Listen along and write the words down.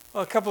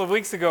Well, a couple of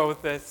weeks ago,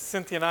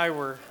 Cynthia and I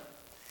were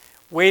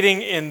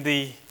waiting in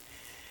the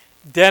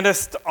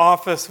dentist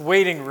office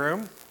waiting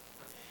room,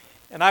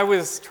 and I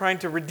was trying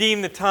to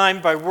redeem the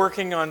time by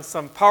working on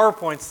some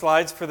PowerPoint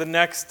slides for the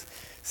next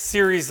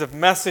series of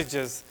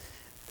messages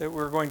that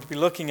we're going to be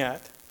looking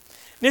at.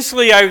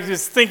 Initially, I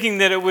was thinking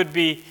that it would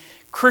be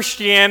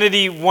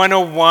Christianity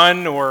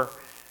 101 or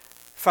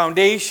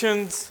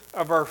Foundations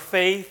of Our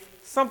Faith,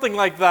 something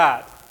like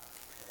that.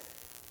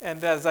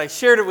 And as I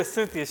shared it with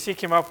Cynthia, she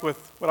came up with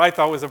what I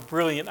thought was a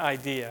brilliant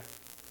idea.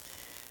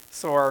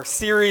 So our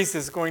series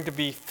is going to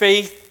be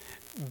Faith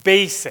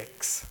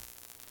Basics.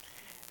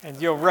 And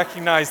you'll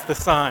recognize the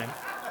sign.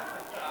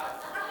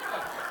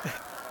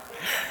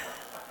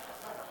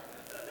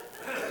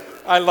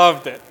 I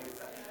loved it.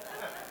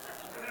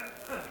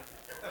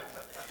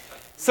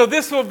 So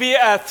this will be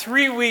a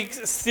 3-week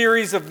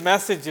series of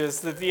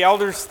messages that the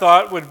elders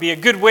thought would be a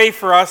good way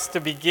for us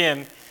to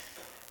begin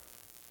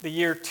the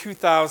year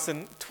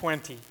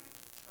 2020.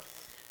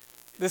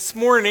 This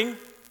morning,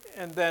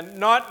 and then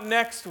not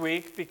next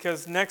week,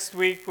 because next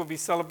week we'll be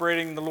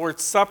celebrating the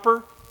Lord's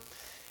Supper,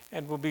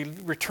 and we'll be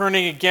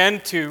returning again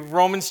to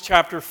Romans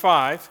chapter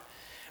 5.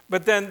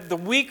 But then the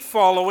week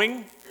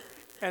following,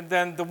 and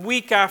then the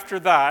week after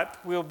that,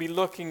 we'll be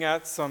looking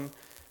at some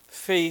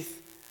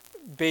faith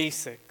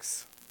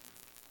basics.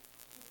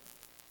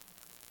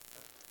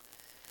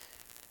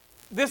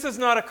 This is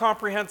not a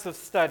comprehensive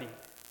study.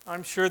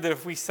 I'm sure that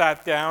if we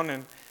sat down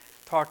and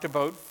talked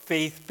about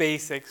faith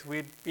basics,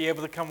 we'd be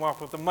able to come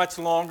up with a much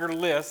longer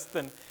list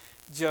than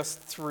just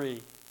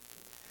 3.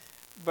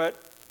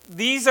 But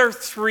these are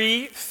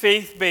 3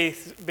 faith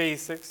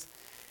basics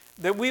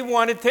that we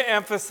wanted to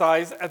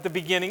emphasize at the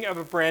beginning of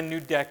a brand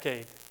new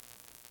decade.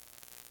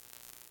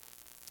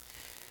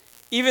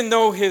 Even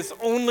though his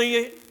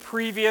only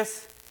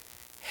previous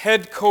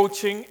head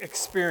coaching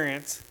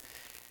experience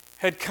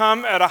had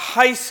come at a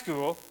high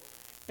school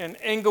in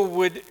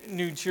Englewood,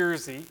 New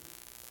Jersey,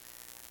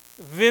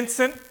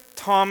 Vincent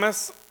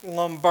Thomas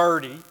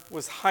Lombardi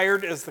was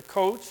hired as the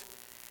coach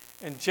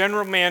and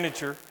general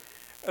manager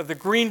of the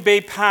Green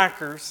Bay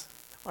Packers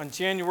on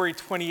January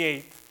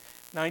 28,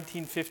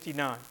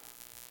 1959.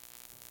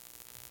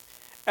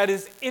 At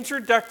his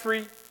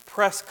introductory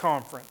press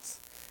conference,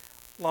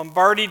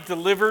 Lombardi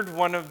delivered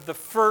one of the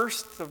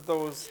first of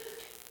those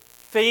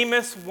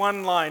famous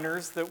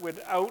one-liners that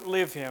would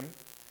outlive him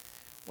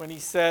when he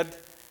said,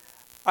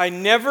 "I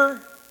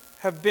never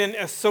have been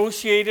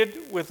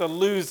associated with a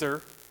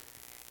loser,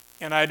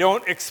 and I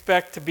don't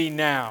expect to be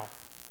now."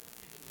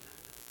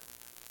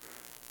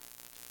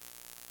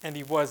 And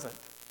he wasn't.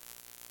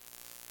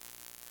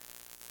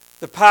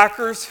 The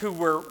Packers, who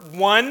were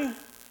 1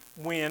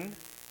 win,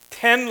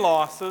 10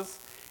 losses,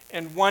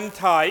 and 1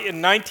 tie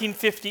in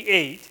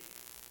 1958,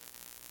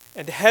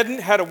 and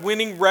hadn't had a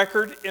winning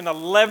record in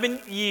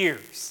 11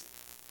 years,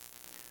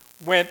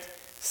 went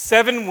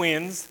 7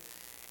 wins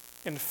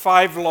and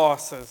 5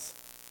 losses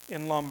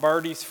in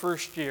Lombardi's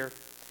first year,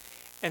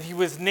 and he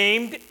was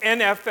named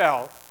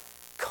NFL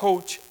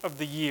Coach of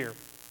the Year.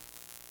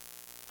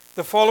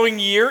 The following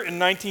year, in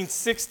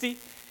 1960,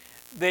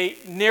 they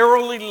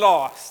narrowly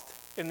lost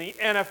in the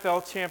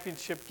NFL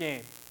championship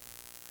game.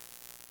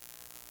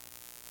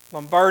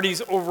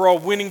 Lombardi's overall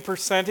winning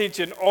percentage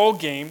in all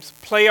games,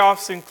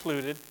 playoffs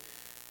included,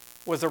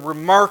 was a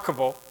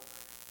remarkable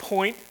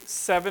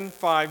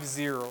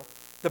 .750,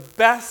 the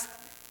best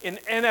in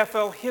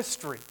NFL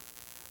history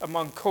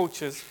among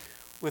coaches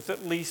with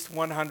at least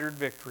 100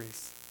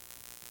 victories.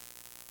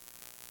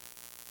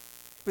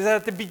 It was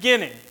at the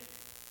beginning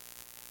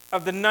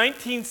of the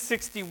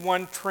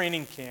 1961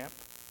 training camp.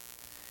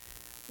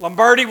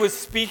 Lombardi was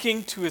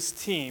speaking to his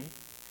team,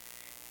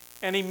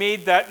 and he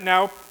made that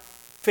now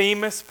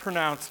famous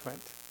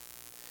pronouncement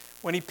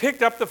when he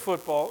picked up the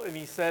football and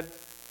he said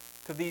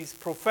to these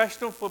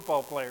professional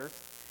football players,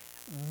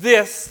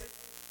 "This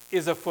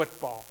is a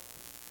football."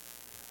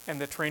 And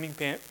the training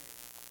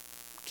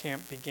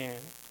camp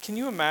began. Can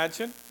you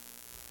imagine?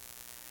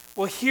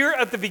 Well, here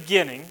at the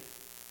beginning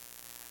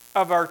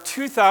of our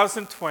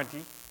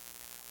 2020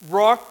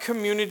 Rock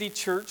Community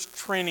Church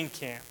training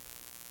camp,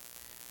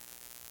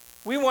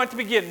 we want to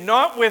begin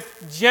not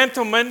with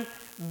 "Gentlemen,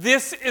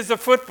 this is a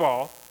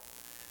football,"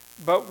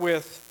 but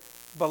with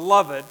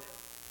 "Beloved,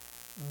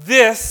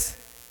 this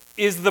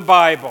is the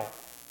Bible."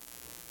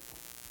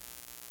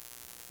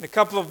 In a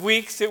couple of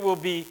weeks, it will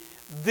be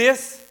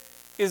 "This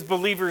is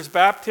believer's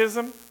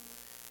baptism,"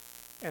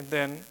 and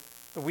then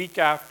the week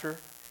after,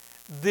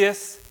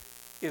 "This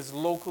is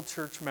local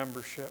church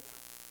membership."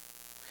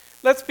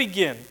 Let's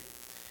begin.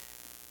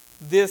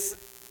 This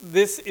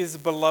is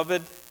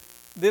beloved.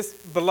 This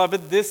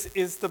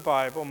is the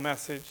Bible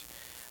message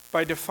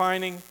by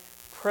defining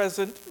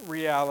present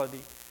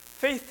reality.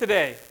 Faith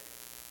Today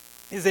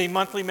is a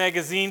monthly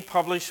magazine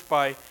published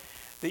by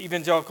the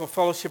Evangelical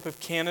Fellowship of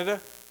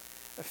Canada.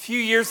 A few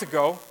years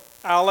ago,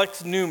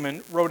 Alex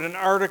Newman wrote an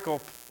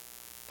article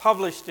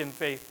published in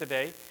Faith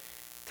Today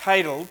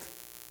titled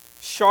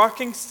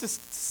 "Shocking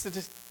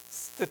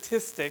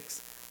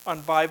Statistics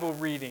on Bible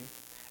Reading."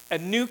 A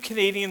new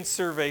Canadian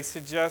survey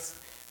suggests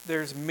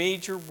there's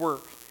major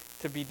work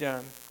to be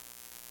done.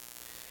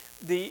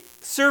 The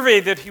survey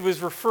that he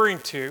was referring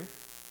to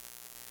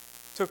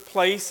took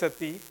place at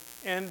the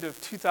end of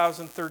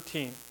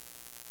 2013.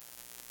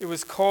 It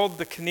was called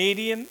the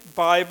Canadian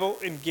Bible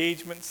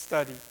Engagement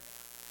Study.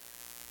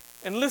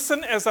 And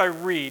listen as I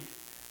read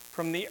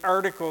from the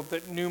article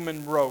that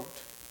Newman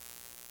wrote.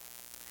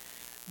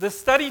 The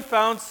study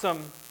found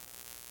some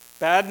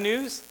bad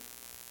news,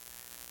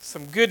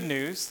 some good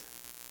news,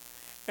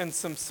 and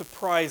some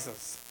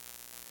surprises.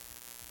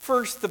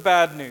 First, the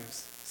bad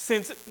news.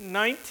 Since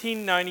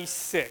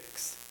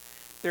 1996,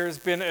 there has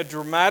been a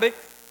dramatic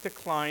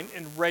decline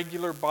in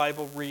regular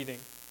Bible reading,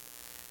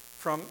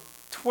 from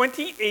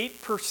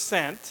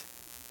 28%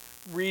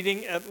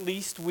 reading at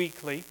least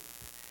weekly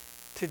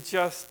to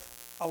just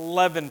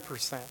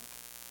 11%.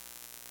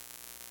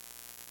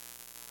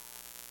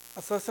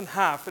 That's less than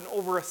half in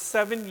over a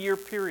 7-year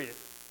period.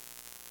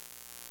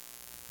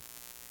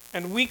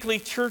 And weekly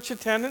church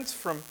attendance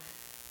from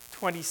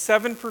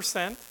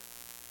 27%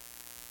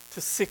 to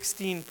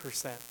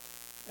 16%,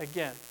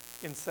 again,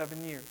 in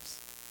 7 years.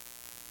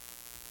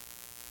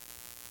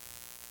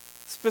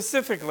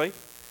 Specifically,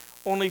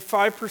 only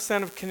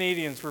 5% of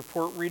Canadians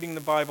report reading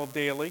the Bible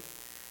daily.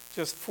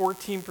 Just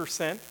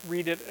 14%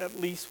 read it at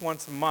least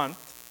once a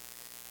month.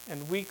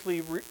 And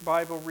weekly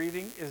Bible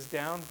reading is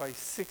down by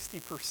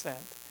 60%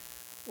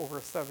 over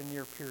a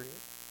 7-year period.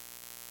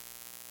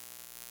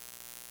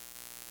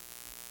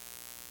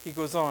 He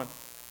goes on,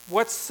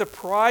 what's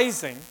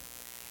surprising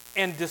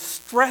and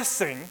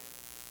distressing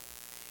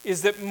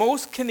is that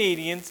most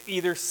Canadians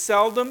either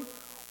seldom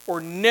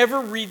or never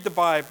read the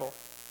Bible,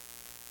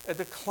 a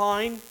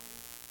decline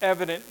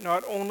evident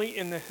not only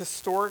in the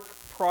historic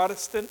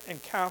Protestant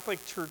and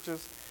Catholic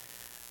churches,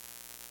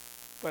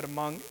 but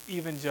among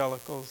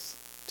evangelicals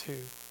too.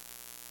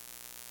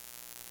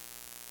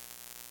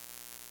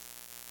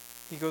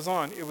 He goes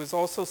on, it was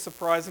also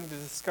surprising to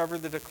discover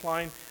the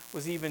decline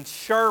was even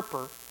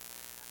sharper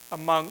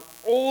among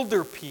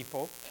older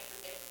people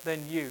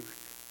than youth.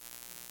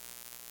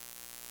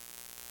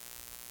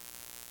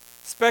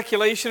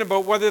 Speculation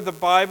about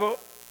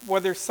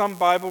whether some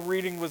Bible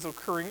reading was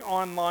occurring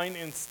online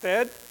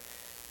instead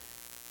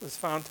was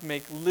found to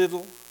make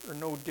little or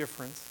no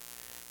difference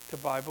to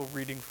Bible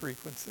reading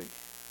frequency.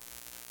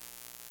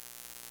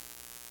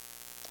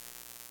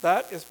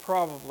 That is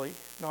probably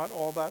not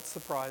all that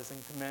surprising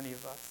to many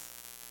of us.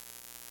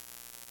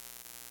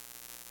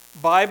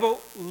 Bible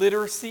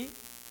literacy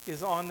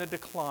is on the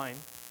decline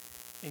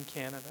in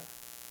Canada,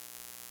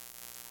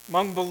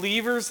 among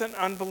believers and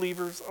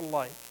unbelievers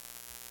alike.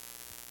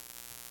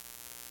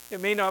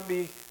 It may not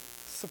be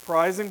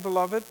surprising,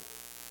 beloved,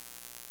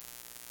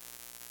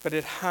 but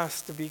it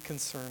has to be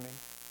concerning.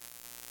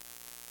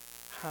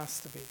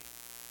 Has to be.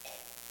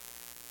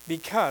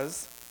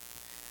 Because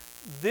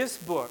this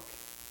book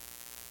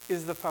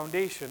is the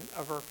foundation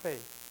of our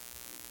faith.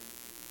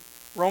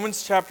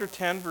 Romans chapter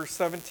 10, verse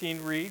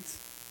 17 reads,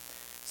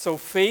 so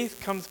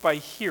faith comes by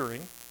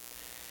hearing,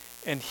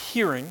 and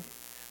hearing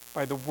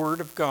by the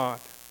word of God.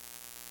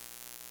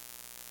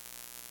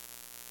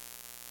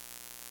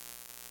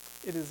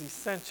 It is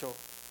essential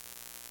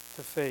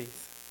to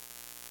faith.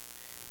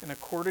 And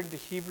according to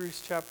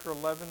Hebrews chapter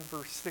 11,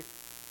 verse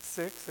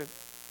 6, it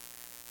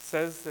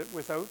says that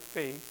without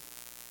faith,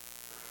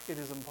 it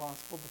is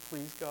impossible to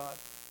please God.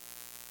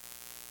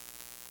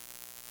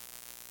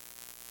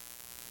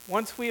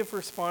 Once we have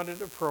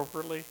responded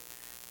appropriately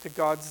to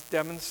God's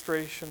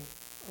demonstration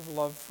of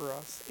love for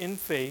us in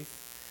faith,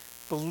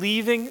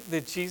 believing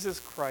that Jesus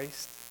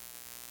Christ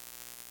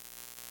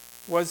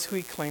was who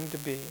he claimed to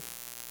be,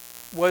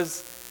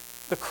 was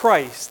the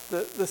Christ,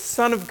 the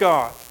Son of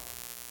God,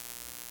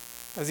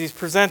 as he's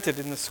presented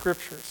in the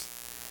Scriptures,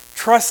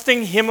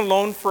 trusting him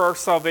alone for our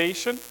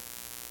salvation,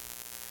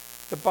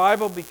 the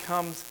Bible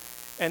becomes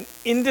an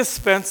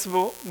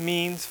indispensable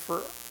means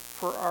for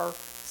our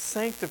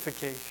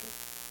sanctification.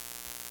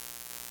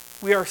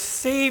 We are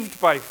saved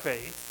by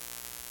faith,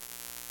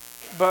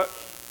 but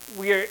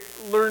we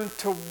learn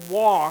to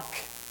walk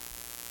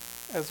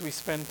as we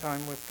spend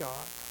time with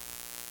God.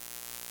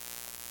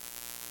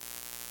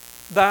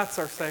 That's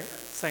our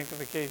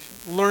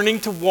sanctification, learning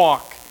to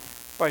walk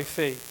by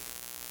faith.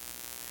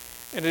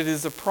 And it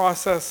is a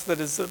process that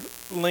is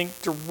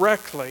linked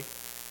directly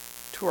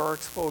to our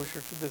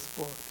exposure to this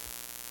book.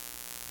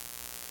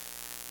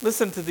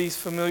 Listen to these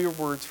familiar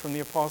words from the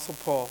Apostle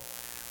Paul,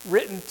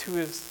 written to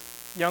his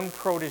young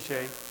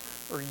protege,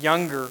 or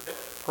younger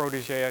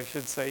protege, I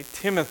should say,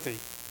 Timothy,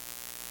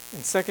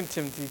 in 2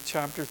 Timothy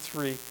chapter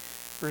 3,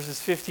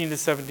 verses 15 to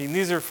 17.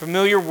 These are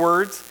familiar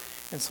words,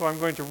 and so I'm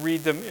going to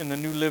read them in the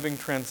New Living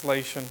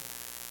Translation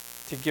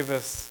to give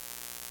us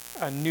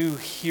a new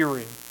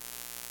hearing.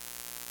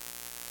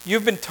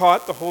 You've been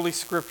taught the Holy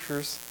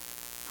Scriptures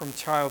from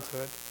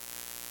childhood.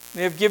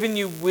 They have given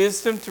you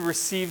wisdom to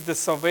receive the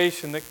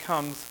salvation that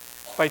comes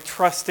by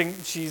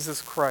trusting Jesus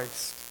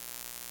Christ.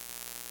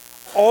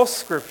 All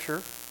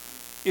Scripture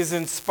is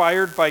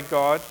inspired by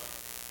God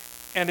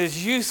and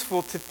is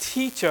useful to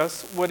teach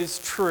us what is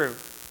true.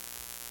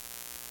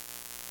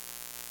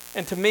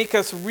 and to make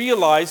us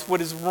realize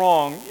what is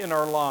wrong in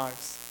our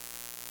lives.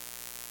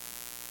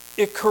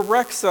 It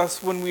corrects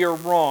us when we are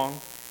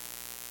wrong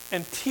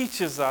and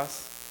teaches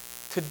us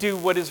to do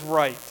what is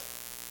right.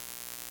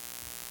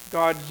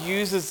 God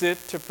uses it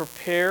to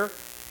prepare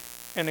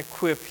and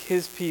equip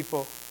His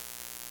people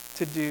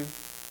to do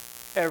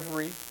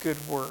every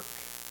good work.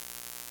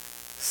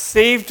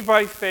 Saved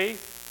by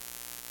faith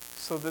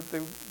so that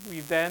we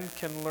then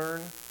can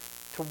learn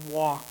to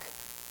walk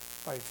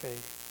by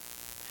faith.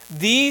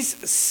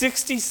 These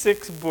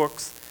 66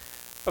 books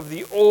of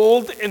the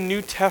Old and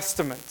New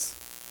Testaments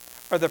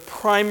are the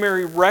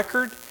primary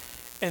record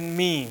and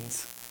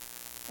means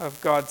of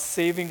God's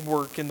saving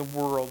work in the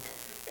world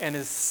and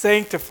His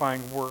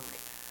sanctifying work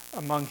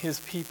among His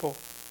people.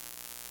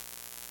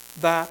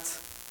 That's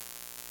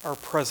our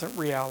present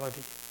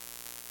reality.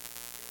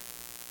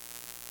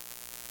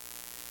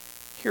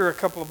 Here are a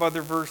couple of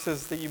other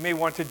verses that you may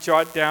want to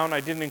jot down. I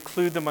didn't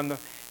include them on the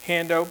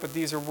handout, but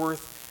these are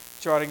worth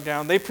jotting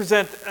down. They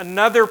present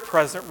another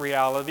present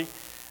reality,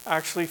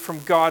 actually from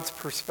God's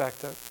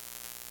perspective.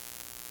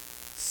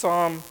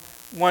 Psalm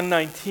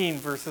 119,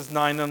 verses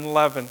 9 and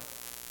 11.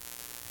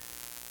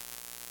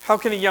 How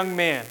can a young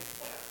man,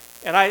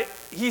 and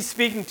he's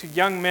speaking to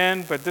young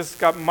men, but this has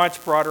got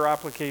much broader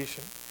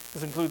application.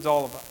 This includes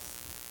all of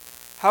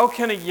us. How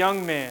can a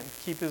young man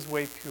keep his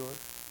way pure?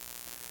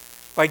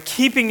 By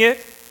keeping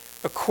it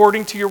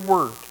according to your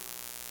word.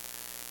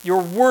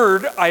 Your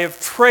word I have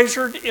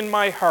treasured in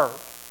my heart,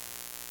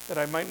 that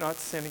I might not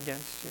sin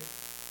against you.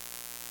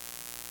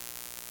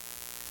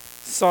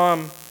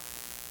 Psalm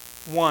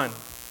 1,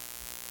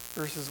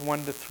 verses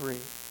 1 to 3.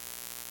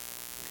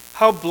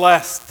 How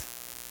blessed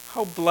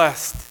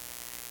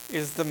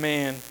is the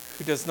man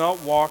who does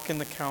not walk in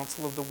the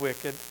counsel of the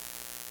wicked,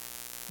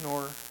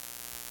 nor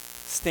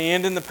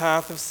stand in the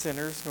path of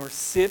sinners, nor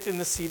sit in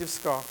the seat of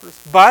scoffers,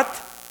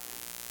 but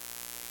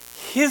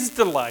his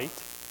delight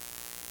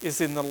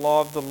is in the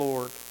law of the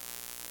Lord.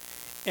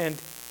 And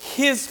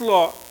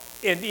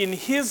in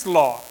his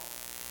law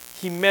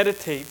he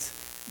meditates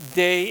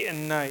day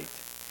and night.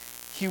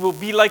 He will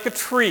be like a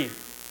tree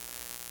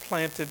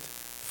planted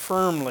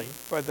firmly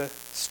by the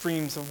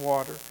streams of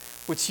water,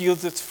 which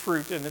yields its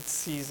fruit in its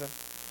season,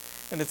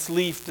 and its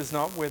leaf does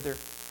not wither.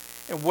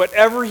 And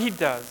whatever he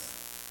does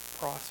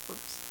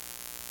prospers.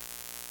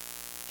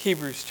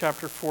 Hebrews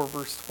chapter 4,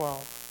 verse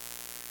 12.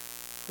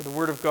 For the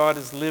word of God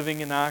is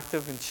living and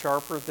active and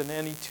sharper than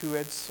any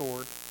two-edged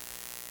sword,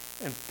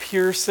 and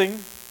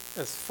piercing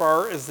as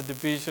far as the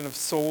division of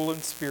soul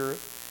and spirit,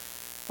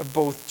 of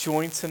both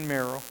joints and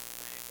marrow,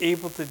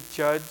 able to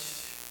judge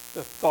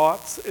the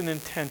thoughts and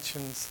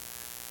intentions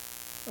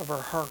of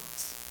our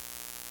hearts.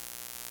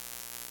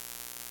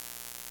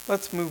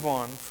 Let's move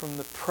on from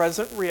the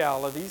present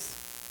realities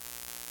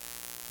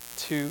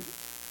to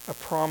a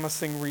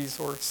promising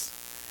resource.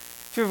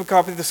 If you have a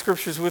copy of the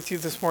scriptures with you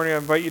this morning, I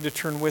invite you to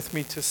turn with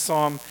me to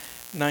Psalm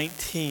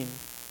 19.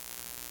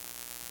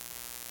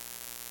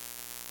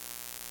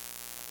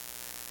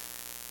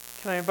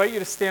 Can I invite you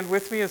to stand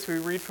with me as we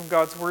read from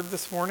God's Word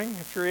this morning,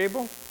 if you're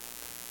able?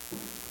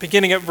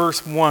 Beginning at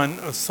verse 1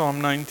 of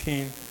Psalm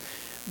 19.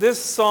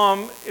 This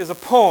psalm is a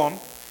poem,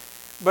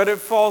 but it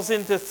falls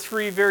into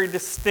three very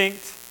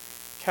distinct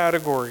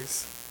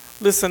categories.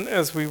 Listen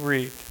as we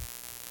read.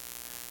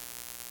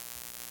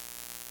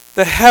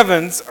 The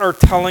heavens are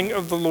telling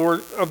of the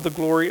Lord, of the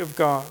glory of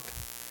God,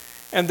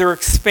 and their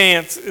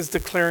expanse is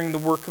declaring the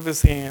work of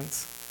his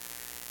hands.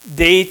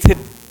 Day to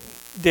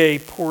day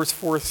pours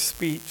forth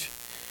speech,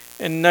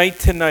 and night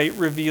to night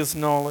reveals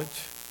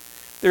knowledge.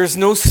 There is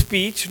no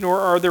speech,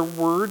 nor are there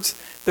words.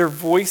 Their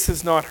voice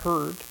is not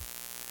heard.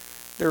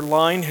 Their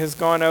line has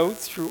gone out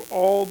through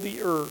all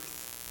the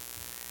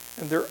earth,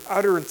 and their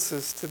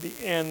utterances to the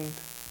end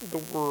of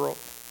the world.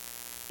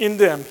 In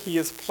them he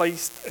has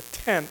placed a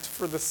tent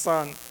for the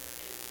sun,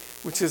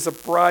 which is a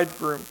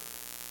bridegroom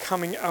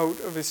coming out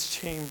of his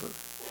chamber.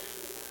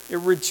 It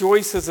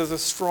rejoices as a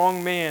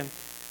strong man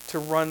to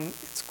run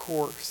its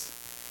course.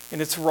 And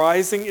its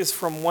rising is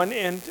from one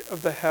end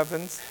of the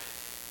heavens,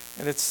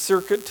 and its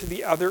circuit to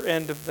the other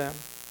end of them.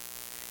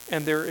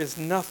 And there is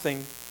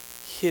nothing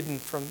hidden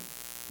from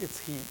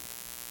its heat.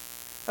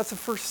 That's the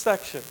first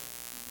section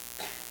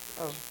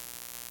of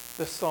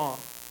the psalm.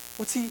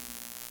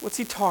 What's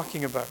he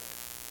talking about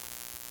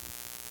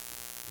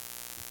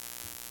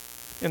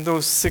in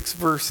those 6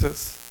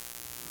 verses?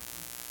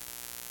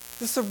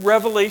 This is a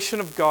revelation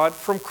of God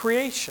from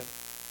creation.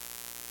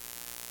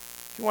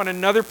 If you want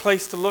another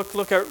place to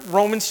look at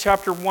Romans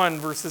chapter 1,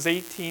 verses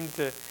 18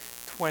 to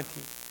 20,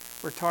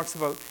 where it talks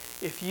about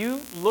if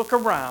you look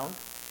around,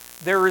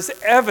 there is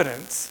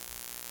evidence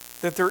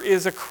that there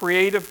is a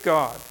creative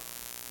God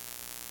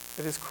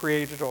that has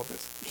created all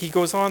this. He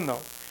goes on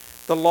though.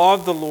 The law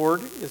of the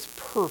Lord is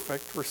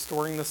perfect,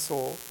 restoring the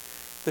soul.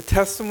 The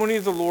testimony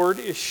of the Lord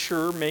is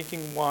sure,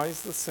 making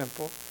wise the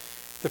simple.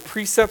 The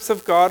precepts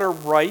of God are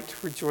right,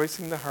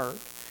 rejoicing the heart.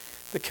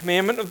 The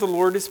commandment of the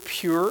Lord is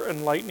pure,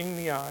 enlightening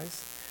the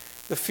eyes.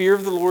 The fear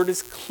of the Lord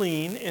is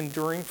clean,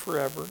 enduring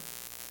forever.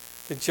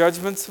 The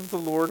judgments of the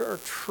Lord are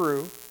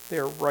true, They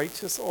are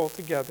righteous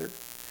altogether.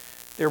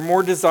 They are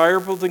more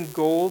desirable than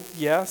gold,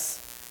 yes,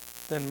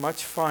 than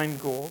much fine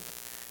gold.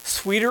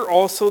 Sweeter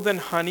also than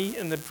honey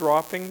and the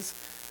droppings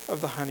of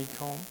the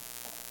honeycomb.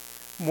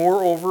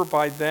 Moreover,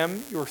 by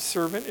them your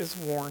servant is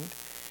warned.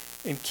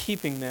 In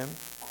keeping them,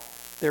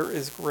 there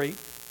is great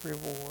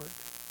reward.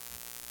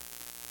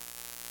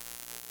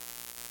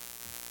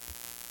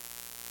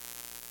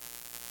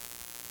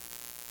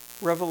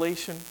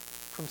 Revelation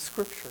from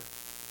Scripture.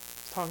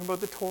 He's talking about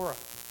the Torah.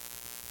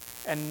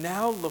 And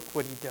now look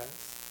what he does.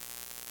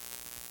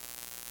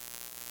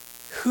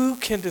 Who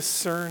can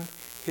discern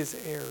his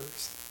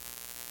errors?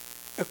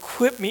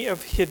 Equip me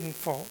of hidden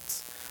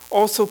faults.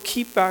 Also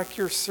keep back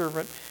your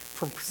servant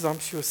from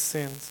presumptuous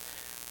sins.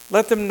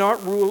 Let them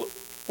not rule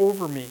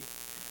over me.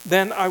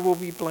 Then I will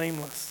be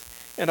blameless,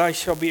 and I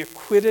shall be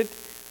acquitted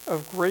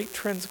of great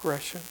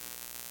transgression.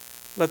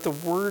 Let the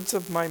words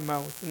of my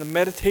mouth and the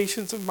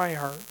meditations of my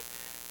heart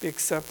be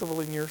acceptable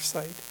in your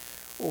sight,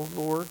 O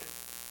Lord,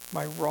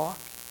 my rock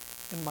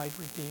and my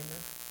redeemer.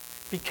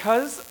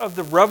 Because of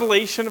the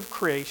revelation of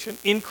creation,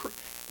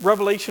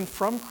 revelation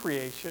from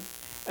creation,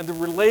 and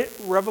the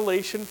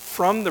revelation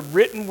from the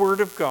written word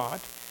of God,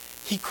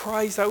 he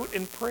cries out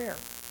in prayer.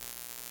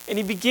 And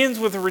he begins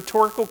with a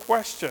rhetorical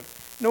question.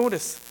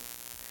 Notice,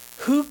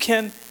 who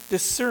can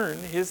discern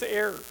his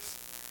errors?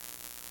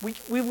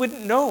 We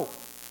wouldn't know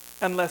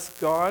unless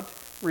God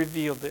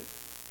revealed it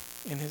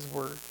in his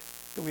word,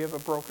 that we have a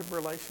broken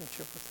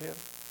relationship with him.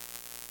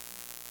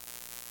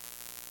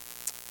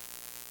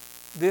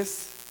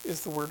 This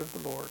is the word of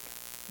the Lord.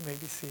 You may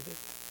be seated.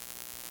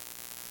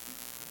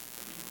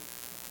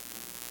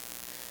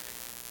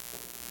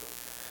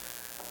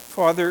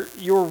 Father,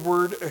 your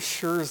word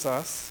assures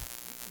us,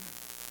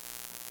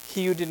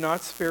 he who did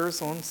not spare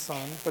his own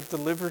son, but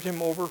delivered him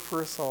over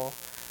for us all,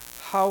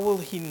 how will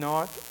he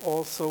not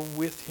also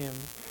with him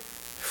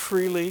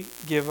freely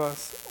give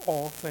us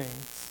all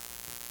things?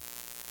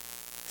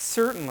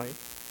 Certainly,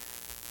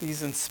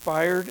 these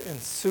inspired and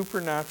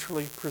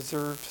supernaturally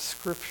preserved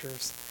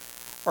scriptures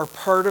are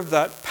part of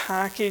that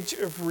package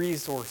of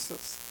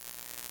resources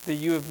that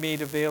you have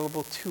made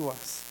available to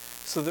us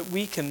so that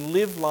we can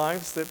live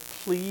lives that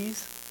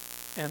please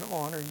and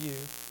honor you.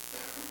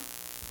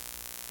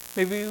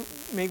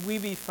 May we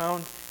be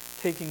found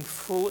taking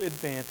full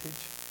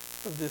advantage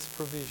of this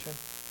provision.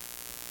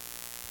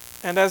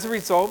 And as a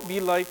result, be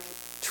like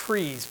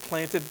trees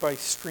planted by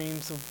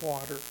streams of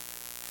water,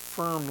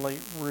 firmly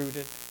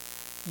rooted,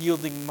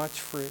 yielding much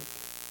fruit.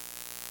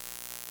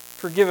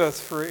 Forgive us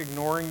for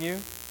ignoring you,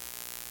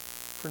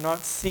 for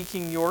not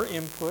seeking your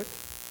input,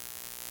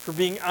 for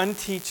being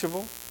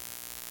unteachable,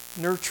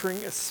 nurturing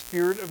a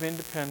spirit of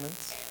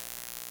independence,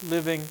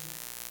 living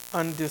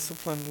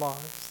undisciplined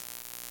lives.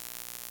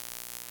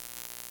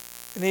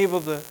 Enable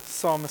the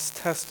psalmist's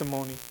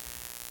testimony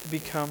to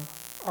become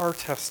our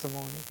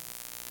testimony.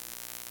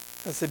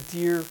 As a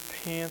deer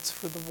pants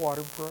for the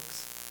water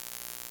brooks,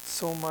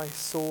 so my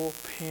soul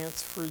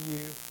pants for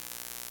you,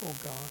 O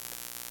God.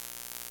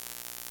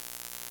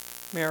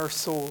 May our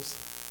souls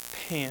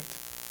pant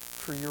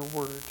for your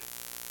word.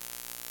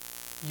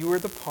 You are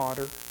the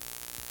potter,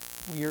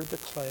 we are the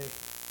clay.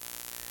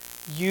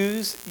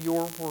 Use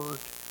your word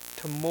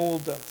to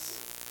mold us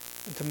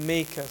and to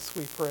make us,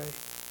 we pray,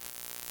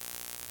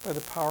 by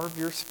the power of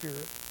your Spirit.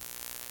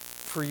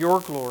 For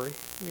your glory,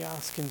 we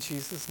ask in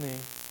Jesus'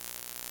 name.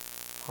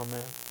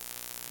 Amen.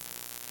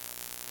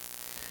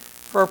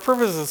 For our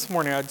purposes this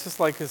morning, I'd just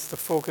like us to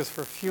focus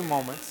for a few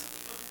moments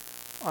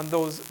on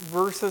those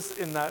verses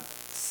in that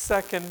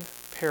second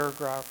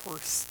paragraph, or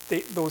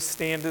those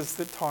stanzas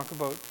that talk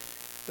about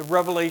the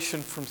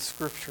revelation from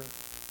Scripture.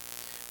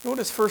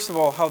 Notice, first of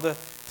all, how the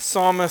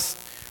psalmist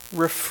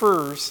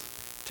refers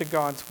to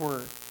God's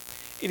Word.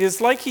 It is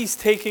like he's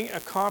taking a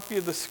copy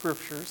of the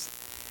Scriptures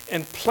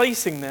and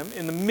placing them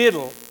in the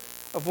middle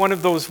of one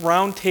of those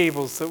round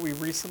tables that we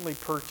recently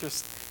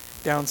purchased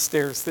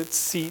downstairs that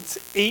seats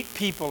 8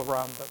 people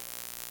around them.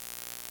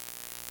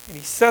 And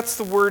he sets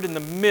the Word in the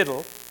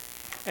middle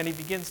and he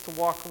begins to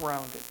walk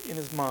around it in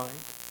his mind.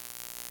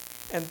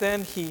 And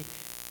then he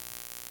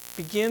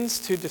begins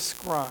to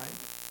describe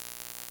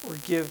or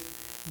give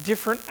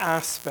different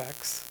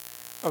aspects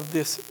of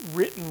this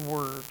written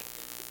Word.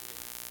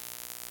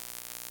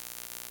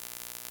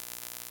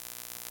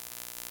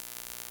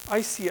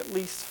 I see at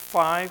least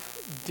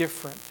 5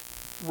 different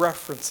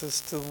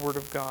references to the Word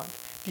of God.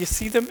 Do you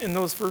see them in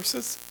those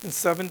verses in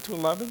 7 to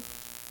 11?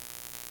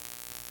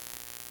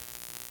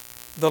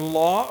 The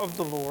law of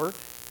the Lord,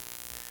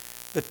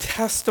 the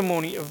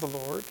testimony of the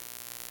Lord,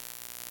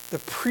 the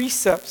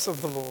precepts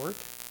of the Lord,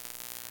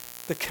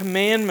 the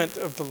commandment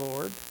of the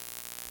Lord,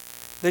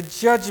 the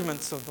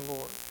judgments of the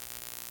Lord.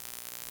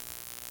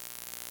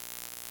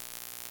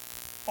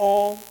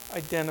 All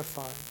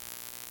identifying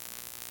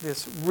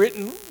this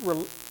written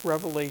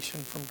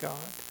revelation from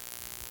God.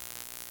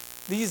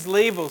 These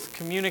labels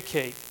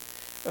communicate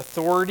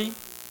authority,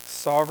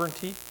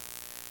 sovereignty,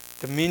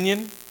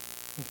 dominion,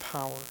 and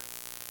power.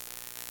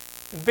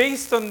 And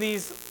based on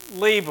these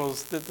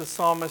labels that the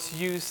psalmist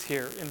used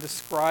here in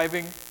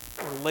describing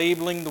or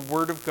labeling the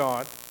Word of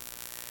God.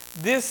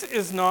 This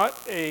is not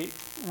a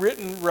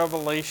written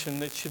revelation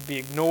that should be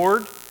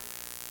ignored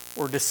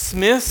or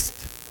dismissed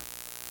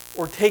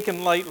or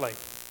taken lightly.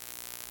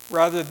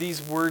 Rather,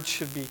 these words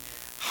should be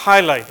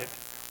highlighted,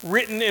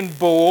 written in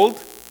bold,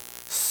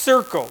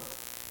 circled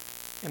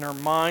in our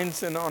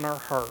minds and on our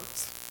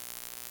hearts.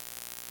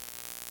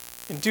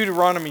 In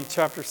Deuteronomy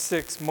chapter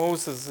 6,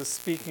 Moses is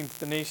speaking to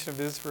the nation of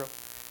Israel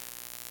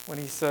when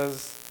he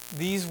says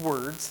these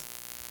words,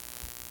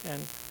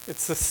 and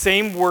it's the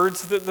same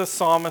words that the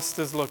psalmist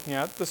is looking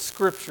at, the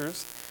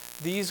scriptures.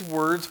 These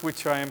words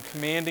which I am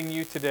commanding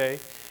you today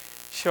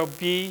shall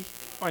be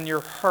on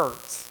your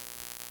hearts.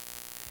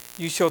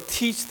 You shall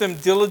teach them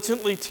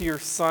diligently to your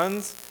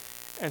sons,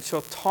 and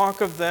shall talk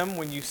of them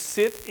when you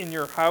sit in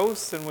your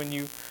house, and when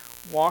you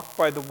walk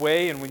by the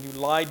way, and when you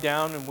lie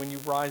down, and when you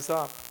rise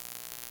up.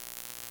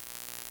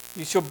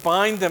 You shall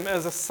bind them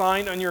as a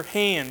sign on your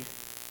hand.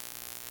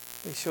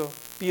 They shall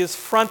be as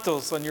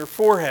frontals on your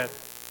forehead.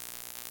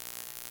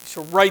 You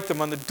shall write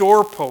them on the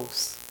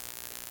doorposts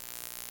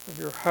of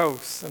your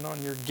house and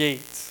on your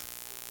gates.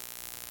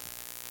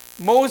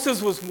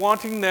 Moses was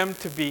wanting them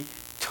to be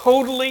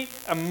totally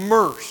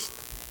immersed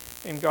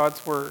in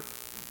God's Word,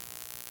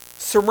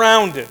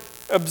 surrounded,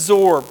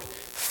 absorbed,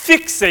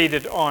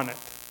 fixated on it.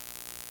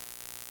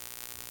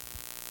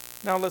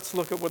 Now let's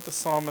look at what the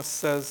psalmist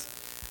says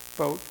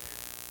about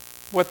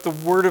what the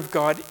Word of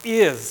God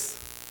is.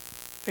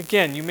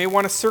 Again, you may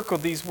want to circle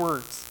these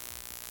words.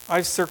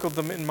 I've circled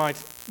them in my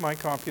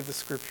copy of the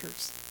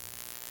Scriptures.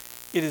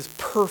 It is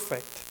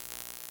perfect,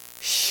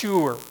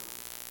 sure,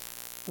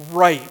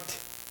 right,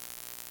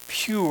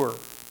 pure,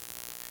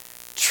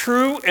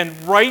 true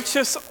and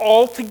righteous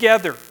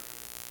altogether.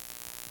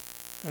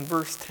 In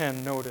verse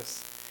 10,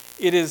 notice,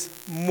 it is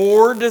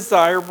more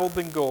desirable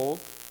than gold,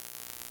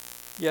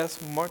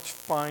 yes, much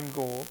fine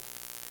gold,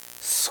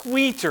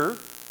 sweeter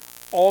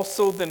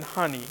also than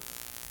honey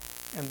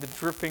and the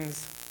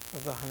drippings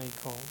of the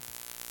honeycomb.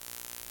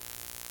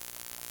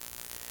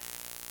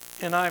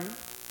 And I'm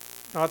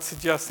not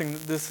suggesting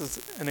that this is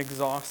an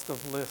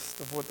exhaustive list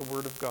of what the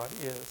Word of God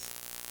is,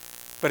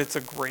 but it's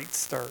a great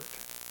start.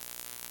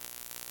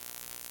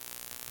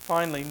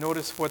 Finally,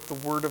 notice what the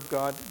Word of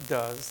God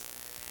does.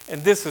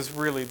 And this is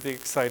really the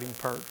exciting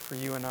part for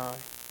you and I.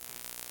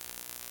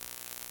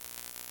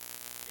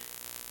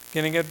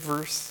 Beginning at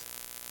verse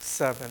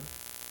 7,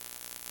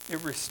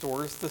 it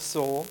restores the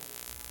soul.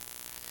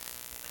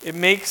 It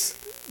makes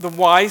the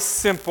wise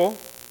simple.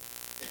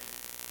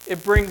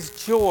 It brings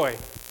joy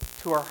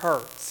to our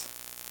hearts.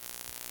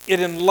 It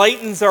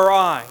enlightens our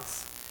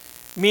eyes,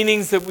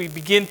 meaning that we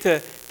begin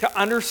to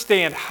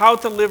understand how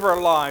to live our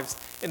lives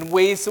in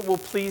ways that will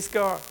please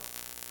God.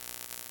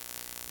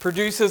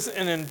 Produces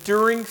an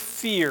enduring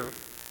fear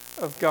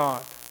of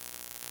God.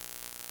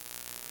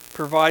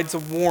 Provides a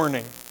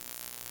warning.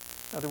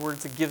 In other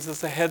words, it gives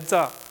us a heads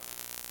up.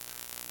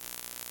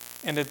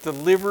 And it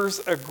delivers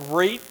a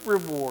great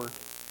reward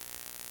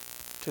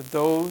to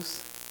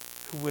those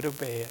who would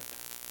obey it.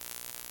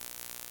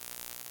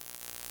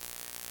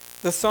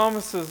 The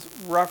psalmist's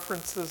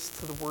references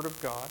to the Word of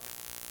God.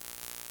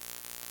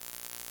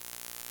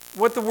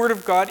 What the Word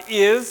of God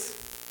is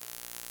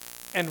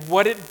and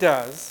what it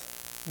does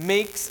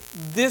makes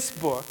this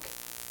book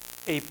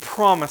a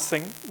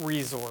promising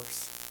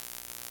resource.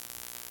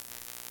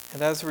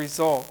 And as a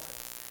result,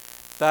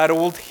 that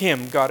old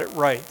hymn got it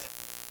right.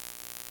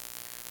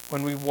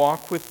 When we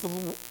walk with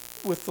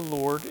the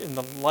Lord in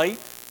the light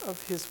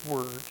of His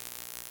Word,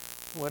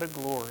 what a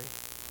glory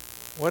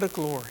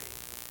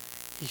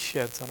He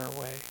sheds on our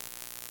way.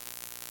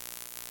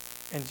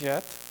 And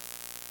yet,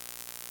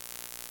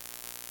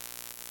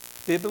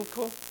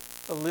 biblical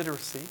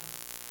illiteracy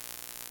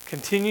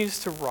continues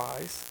to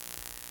rise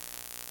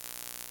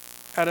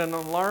at an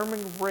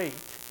alarming rate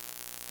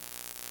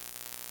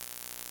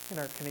in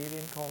our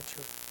Canadian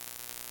culture.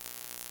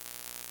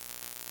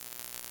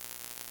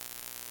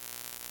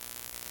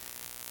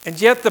 And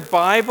yet the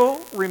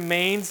Bible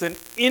remains an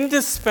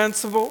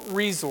indispensable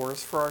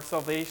resource for our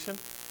salvation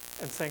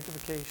and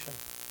sanctification.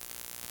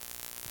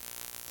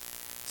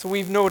 So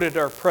we've noted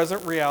our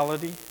present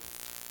reality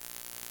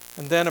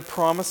and then a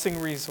promising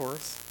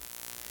resource.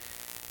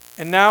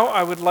 And now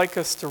I would like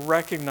us to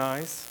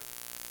recognize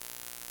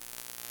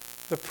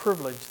the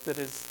privilege that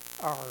is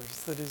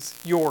ours, that is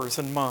yours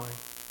and mine.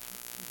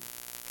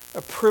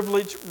 A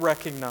privilege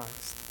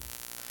recognized.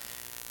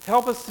 To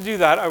help us to do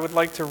that, I would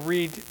like to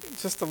read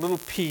just a little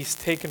piece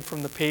taken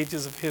from the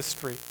pages of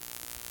history.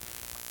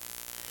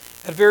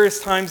 At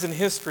various times in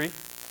history,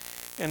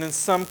 and in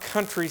some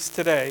countries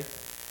today,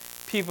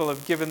 people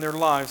have given their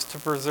lives to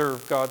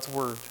preserve God's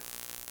Word.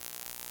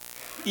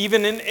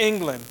 Even in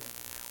England,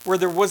 where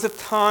there was a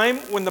time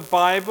when the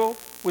Bible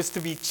was to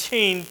be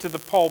chained to the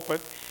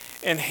pulpit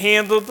and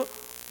handled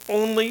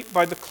only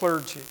by the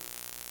clergy.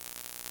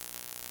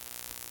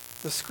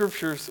 The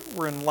Scriptures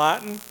were in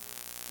Latin,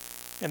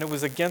 and it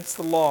was against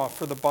the law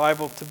for the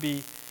Bible to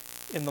be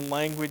in the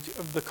language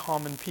of the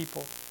common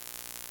people.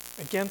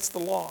 Against the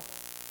law.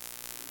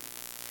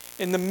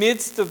 In the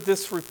midst of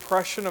this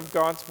repression of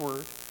God's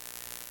Word,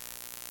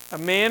 a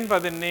man by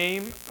the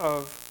name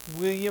of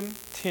William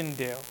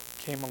Tyndale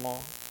came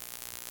along.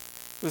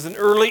 He was an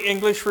early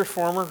English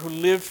reformer who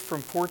lived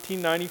from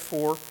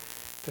 1494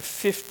 to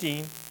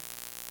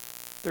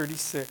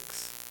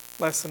 1536,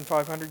 less than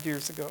 500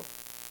 years ago.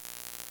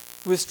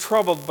 He was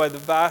troubled by the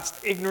vast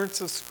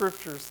ignorance of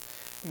scriptures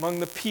among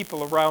the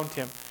people around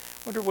him.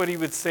 I wonder what he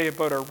would say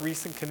about our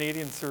recent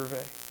Canadian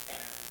survey.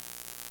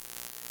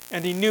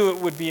 And he knew it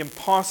would be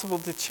impossible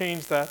to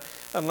change that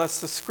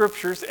unless the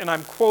scriptures, and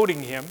I'm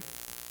quoting him,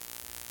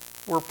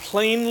 were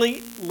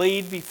plainly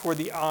laid before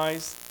the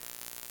eyes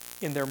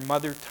in their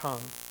mother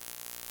tongue.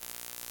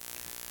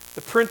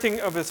 The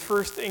printing of his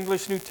first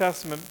English New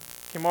Testament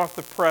came off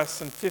the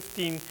press in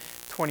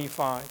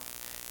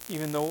 1525,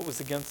 even though it was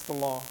against the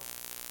law.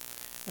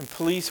 And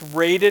police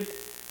raided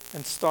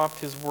and stopped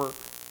his work.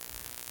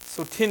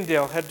 So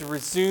Tyndale had to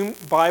resume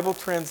Bible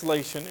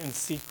translation in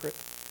secret.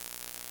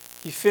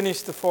 He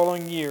finished the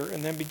following year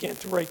and then began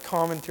to write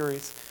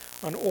commentaries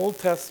on Old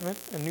Testament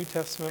and New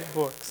Testament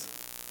books.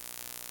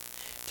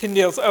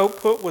 Tyndale's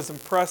output was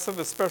impressive,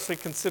 especially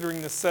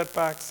considering the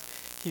setbacks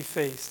he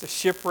faced. A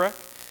shipwreck,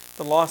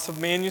 the loss of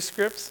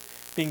manuscripts,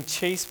 being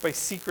chased by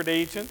secret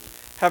agents,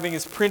 having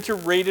his printer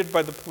raided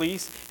by the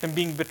police, and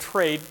being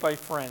betrayed by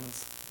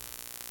friends.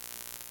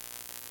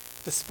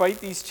 Despite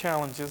these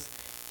challenges,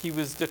 he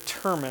was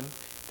determined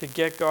to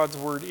get God's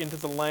word into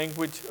the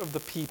language of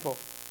the people.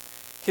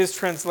 His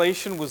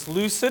translation was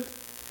lucid,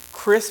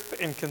 crisp,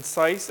 and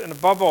concise, and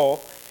above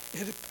all,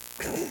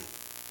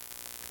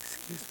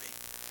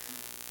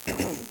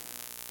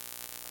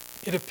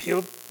 it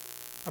appealed.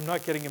 I'm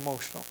not getting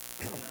emotional.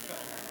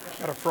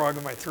 Got a frog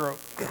in my throat.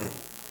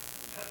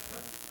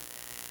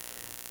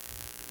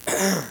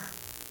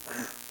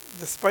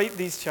 Despite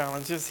these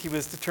challenges, he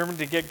was determined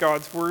to get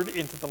God's word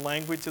into the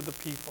language of the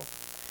people.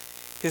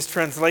 His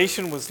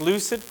translation was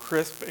lucid,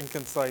 crisp, and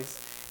concise,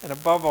 and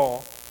above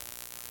all,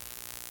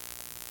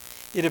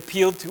 it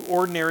appealed to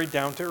ordinary,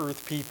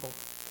 down-to-earth people.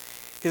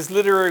 His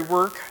literary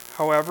work,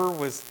 however,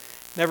 was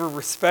never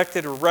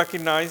respected or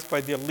recognized by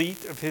the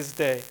elite of his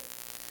day.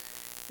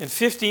 In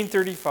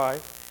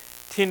 1535,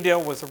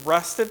 Tyndale was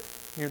arrested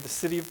near the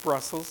city of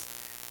Brussels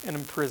and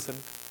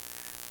imprisoned.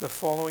 The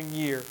following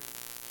year,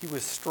 he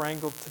was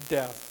strangled to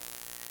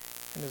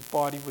death, and his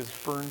body was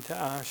burned to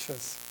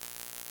ashes.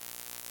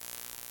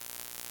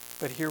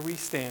 But here we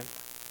stand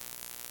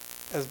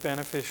as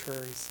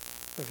beneficiaries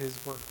of his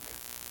work.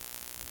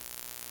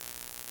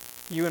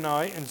 You and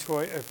I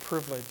enjoy a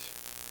privilege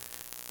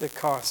that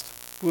cost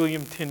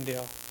William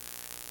Tyndale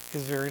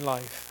his very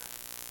life.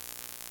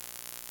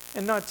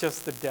 And not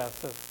just the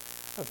death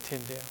of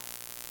Tyndale.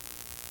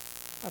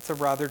 That's a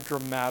rather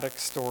dramatic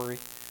story.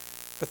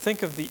 But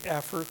think of the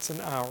efforts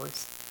and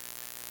hours,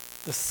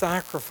 the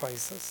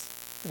sacrifices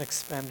and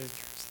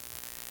expenditures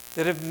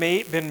that have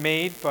been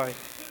made by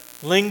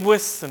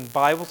linguists and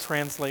Bible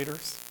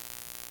translators,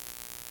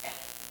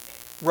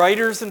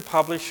 writers and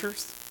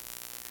publishers,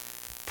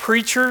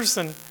 preachers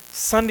and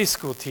Sunday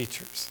school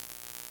teachers,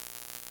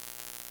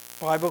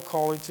 Bible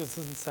colleges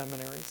and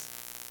seminaries,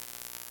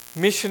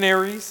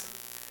 missionaries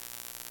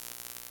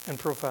and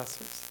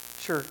professors.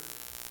 Sure,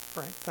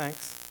 Frank,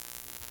 thanks.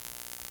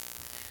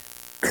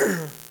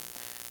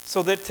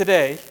 So that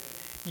today,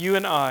 you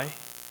and I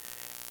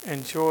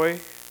enjoy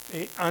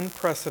an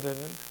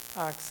unprecedented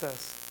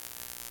access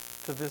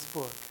to this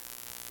book,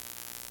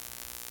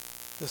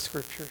 the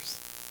Scriptures.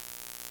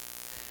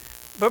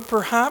 But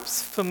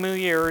perhaps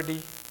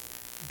familiarity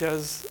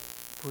does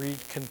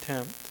breed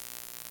contempt.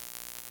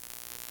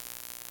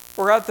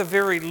 Or at the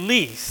very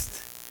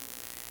least,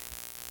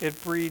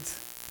 it breeds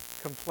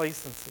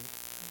complacency.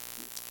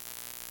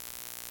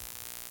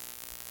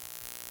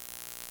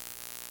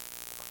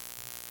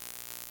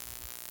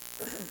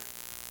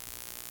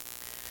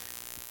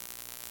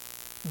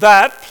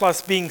 That,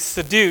 plus being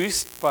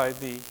seduced by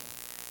the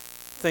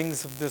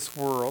things of this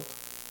world,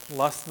 the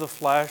lust of the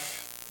flesh,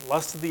 the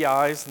lust of the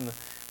eyes, and the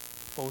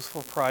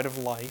boastful pride of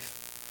life,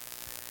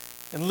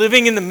 and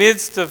living in the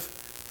midst of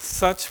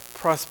such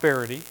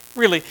prosperity,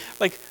 really,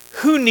 like,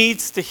 who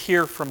needs to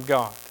hear from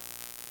God?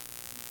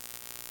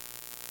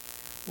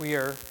 We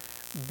are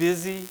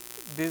busy,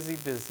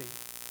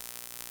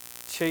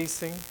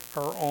 chasing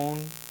our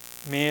own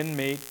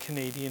man-made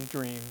Canadian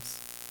dreams.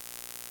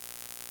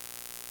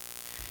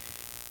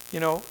 You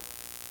know,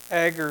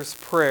 Agar's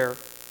prayer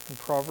in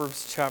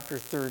Proverbs chapter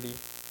 30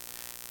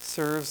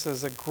 serves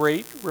as a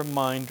great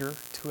reminder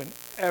to an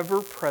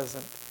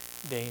ever-present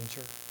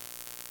danger.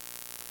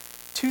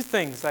 Two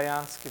things I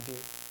ask of you.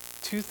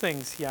 Two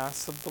things he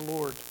asks of the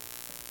Lord.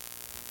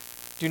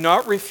 Do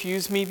not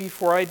refuse me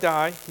before I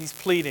die, he's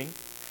pleading.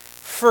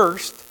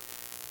 First,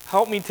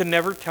 help me to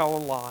never tell a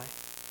lie,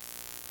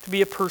 to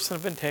be a person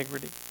of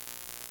integrity.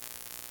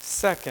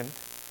 Second,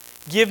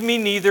 give me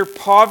neither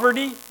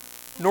poverty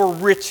nor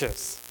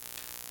riches.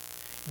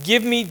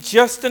 Give me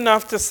just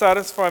enough to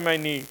satisfy my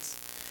needs.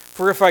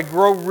 For if I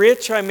grow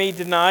rich, I may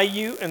deny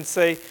you and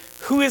say,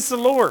 who is the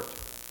Lord?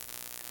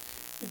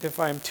 And if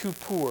I am too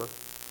poor,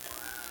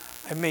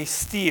 I may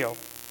steal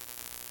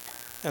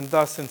and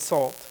thus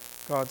insult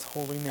God's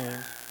holy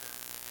name.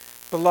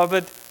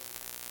 Beloved,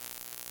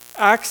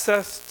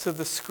 access to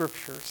the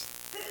Scriptures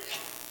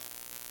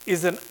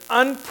is an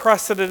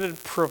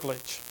unprecedented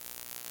privilege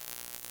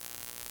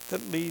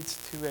that leads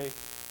to a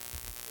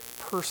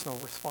personal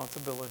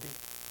responsibility.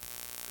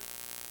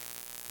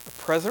 A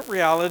present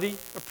reality,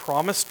 a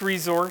promised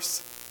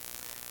resource,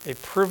 a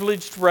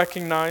privileged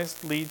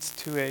recognized leads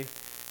to a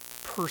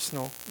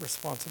personal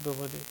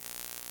responsibility.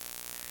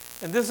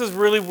 And this is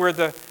really where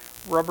the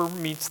rubber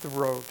meets the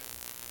road.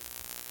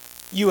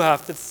 You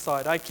have to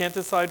decide. I can't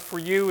decide for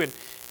you, and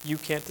you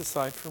can't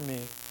decide for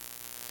me.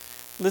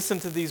 Listen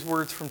to these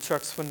words from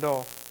Chuck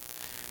Swindoll.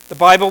 The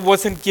Bible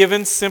wasn't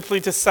given simply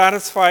to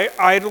satisfy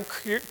idle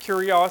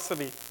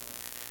curiosity.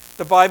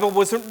 The Bible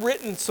wasn't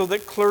written so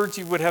that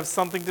clergy would have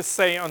something to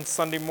say on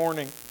Sunday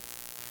morning.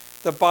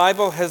 The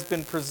Bible has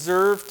been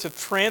preserved to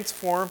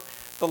transform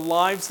the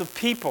lives of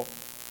people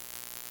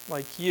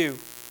like you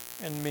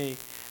and me.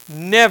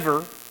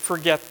 Never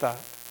forget that.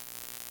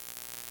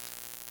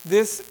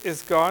 This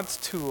is God's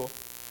tool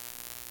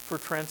for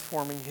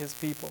transforming His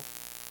people.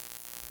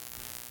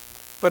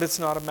 But it's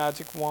not a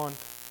magic wand.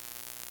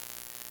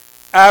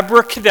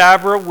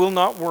 Abracadabra will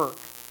not work.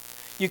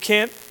 You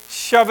can't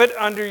shove it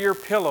under your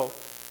pillow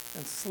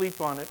and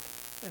sleep on it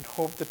and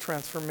hope the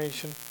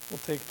transformation will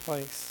take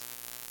place.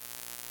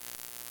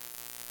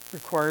 It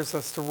requires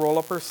us to roll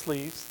up our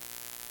sleeves,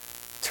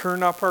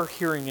 turn up our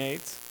hearing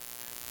aids,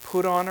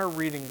 put on our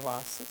reading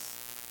glasses.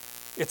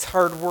 It's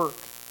hard work.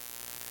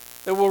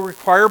 It will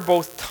require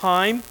both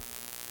time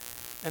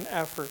and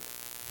effort.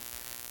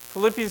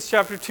 Philippians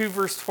chapter 2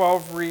 verse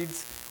 12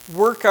 reads,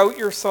 "Work out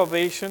your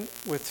salvation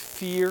with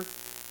fear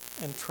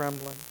and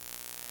trembling."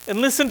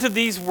 And listen to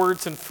these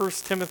words in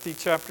 1 Timothy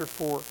chapter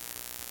 4.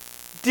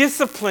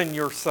 "Discipline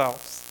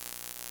yourselves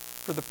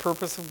for the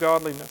purpose of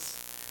godliness.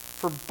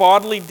 For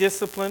bodily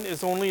discipline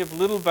is only of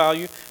little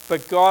value,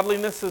 but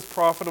godliness is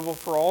profitable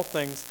for all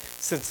things,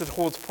 since it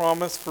holds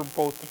promise for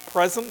both the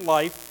present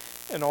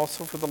life and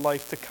also for the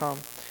life to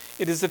come.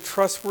 It is a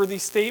trustworthy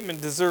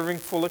statement deserving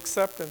full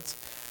acceptance,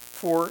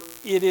 for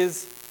it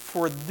is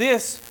for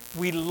this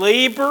we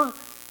labor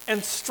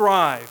and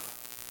strive,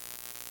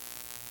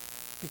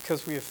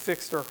 because we have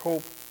fixed our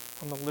hope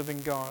on the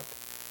living God,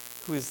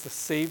 who is the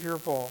Savior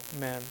of all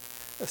men,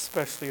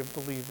 especially of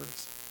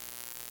believers.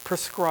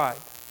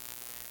 Prescribe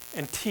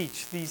and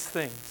teach these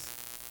things."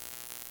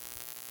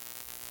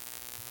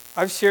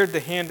 I've shared the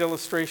hand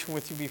illustration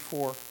with you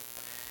before,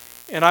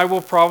 and I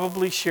will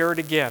probably share it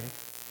again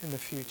in the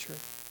future.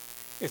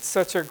 It's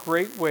such a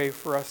great way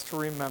for us to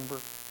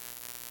remember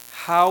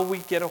how we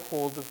get a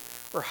hold of,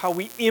 or how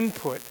we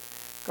input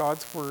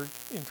God's Word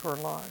into our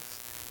lives.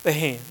 The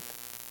hand.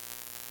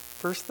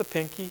 First the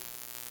pinky,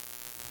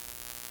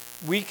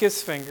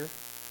 weakest finger,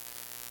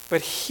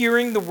 but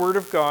hearing the Word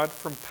of God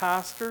from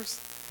pastors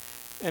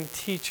and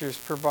teachers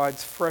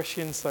provides fresh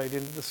insight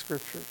into the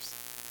Scriptures.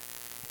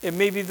 It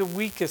may be the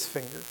weakest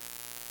finger,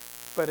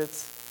 but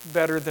it's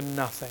better than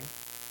nothing.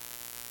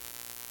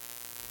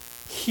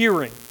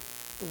 Hearing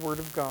the Word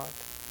of God.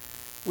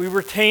 We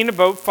retain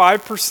about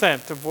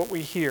 5% of what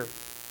we hear,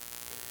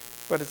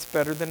 but it's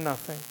better than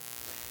nothing.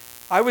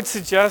 I would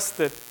suggest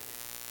that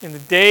in the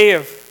day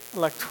of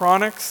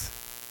electronics,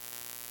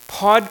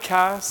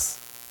 podcasts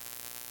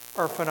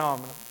are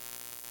phenomenal.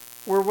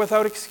 We're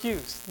without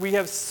excuse. We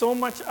have so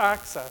much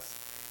access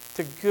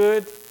to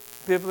good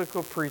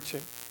biblical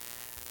preaching.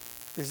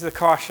 There's a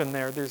caution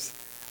there. There's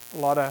a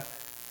lot of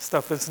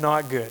stuff that's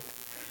not good.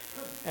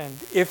 And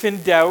if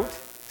in doubt,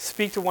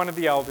 speak to one of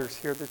the elders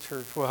here at the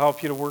church. We'll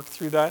help you to work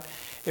through that.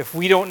 If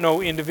we don't know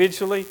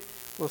individually,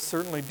 we'll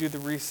certainly do the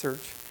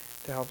research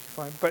to help you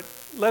find. But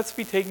let's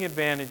be taking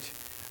advantage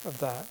of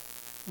that.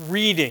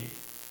 Reading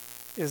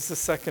is the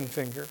second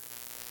finger.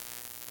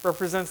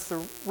 Represents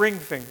the ring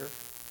finger.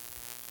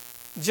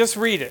 Just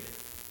read it.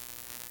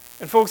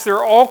 And folks, there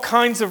are all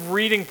kinds of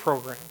reading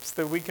programs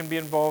that we can be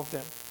involved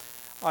in.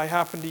 I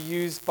happen to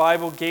use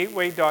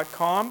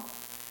BibleGateway.com.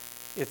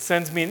 It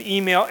sends me an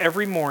email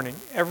every morning.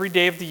 Every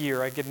day of the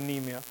year I get an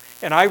email.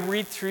 And I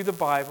read through the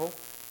Bible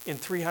in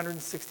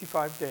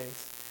 365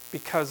 days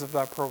because of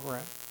that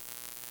program.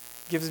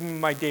 It gives me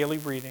my daily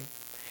reading.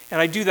 And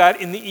I do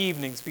that in the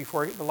evenings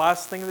before the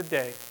last thing of the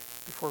day,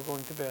 before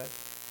going to bed.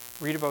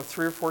 Read about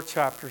 3 or 4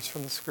 chapters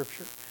from the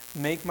Scripture.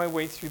 Make my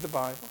way through the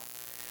Bible.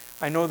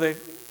 I know that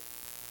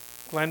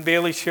Glenn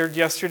Bailey shared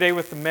yesterday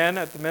with the men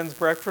at the men's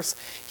breakfast.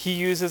 He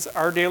uses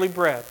Our Daily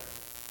Bread.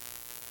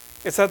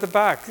 It's at the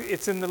back.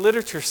 It's in the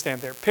literature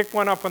stand there. Pick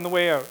one up on the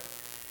way out.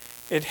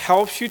 It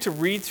helps you to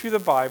read through the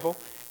Bible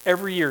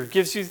every year. It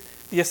gives you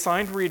the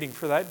assigned reading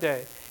for that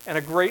day and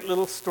a great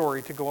little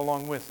story to go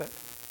along with it.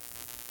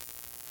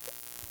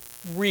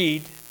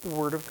 Read the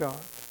Word of God.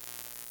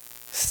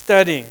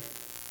 Studying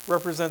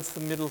represents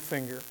the middle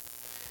finger.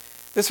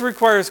 This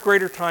requires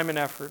greater time and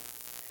effort.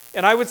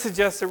 And I would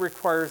suggest it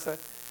requires a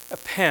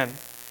pen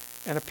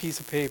and a piece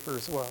of paper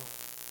as well.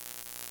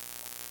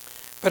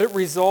 But it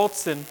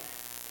results in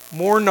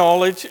more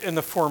knowledge and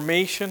the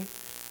formation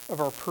of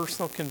our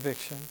personal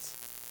convictions.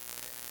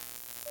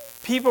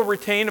 People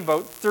retain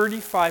about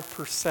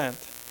 35%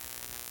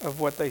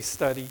 of what they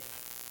study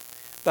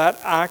That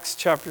Acts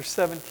chapter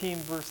 17,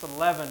 verse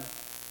 11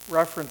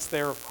 reference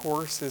there, of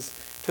course, is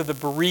to the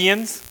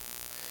Bereans,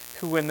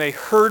 who, when they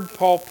heard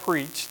Paul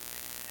preach,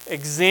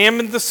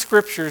 examined the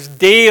scriptures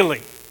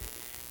daily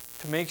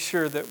to make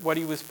sure that what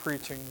he was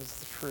preaching was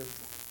the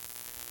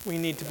truth. We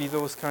need to be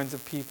those kinds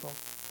of people.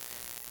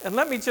 And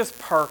let me just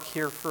park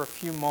here for a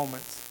few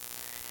moments.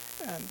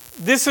 And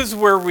this is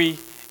where we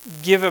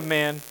give a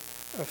man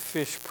a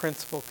fish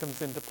principle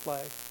comes into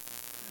play.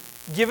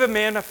 Give a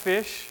man a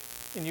fish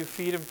and you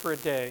feed him for a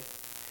day.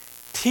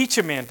 Teach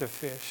a man to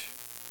fish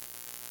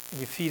and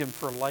you feed him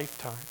for a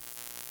lifetime.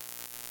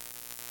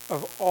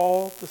 Of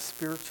all the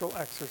spiritual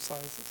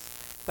exercises,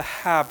 the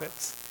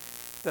habits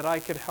that I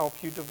could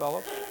help you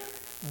develop,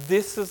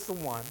 this is the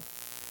one,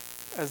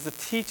 as the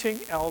teaching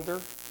elder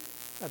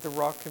at the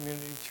Rock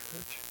Community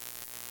Church,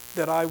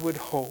 that I would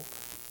hope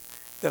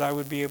that I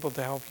would be able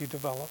to help you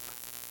develop.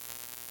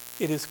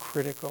 It is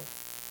critical.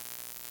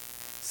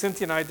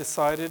 Cynthia and I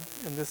decided,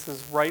 and this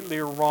is rightly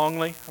or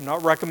wrongly, I'm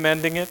not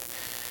recommending it,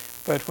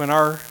 but when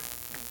our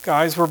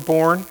guys were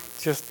born,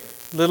 just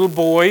little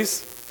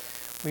boys,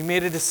 we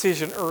made a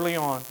decision early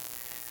on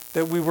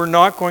that we were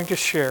not going to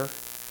share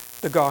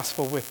the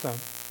gospel with them.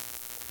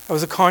 That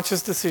was a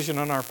conscious decision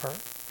on our part.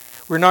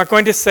 We're not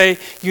going to say,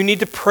 you need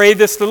to pray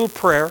this little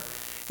prayer,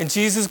 and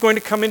Jesus is going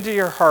to come into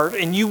your heart,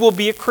 and you will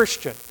be a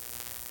Christian.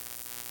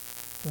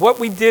 What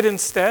we did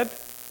instead,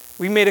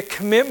 we made a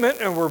commitment,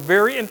 and we're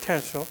very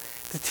intentional,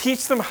 to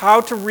teach them how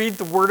to read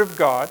the Word of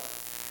God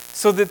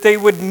so that they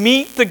would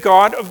meet the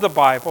God of the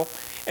Bible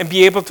and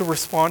be able to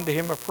respond to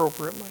Him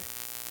appropriately.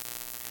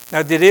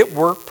 Now, did it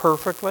work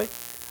perfectly?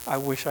 I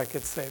wish I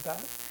could say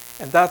that.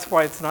 And that's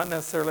why it's not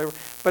necessarily...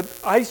 But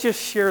I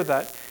just share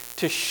that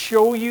to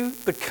show you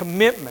the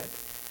commitment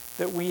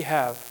that we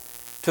have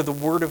to the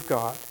Word of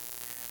God.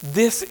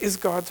 This is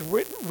God's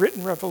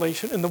written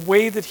revelation and the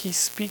way that He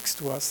speaks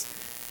to us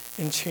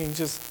and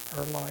changes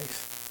our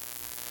life.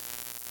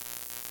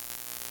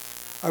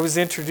 I was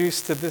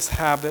introduced to this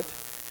habit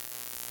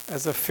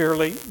as a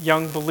fairly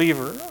young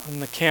believer on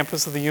the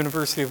campus of the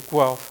University of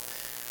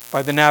Guelph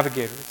by the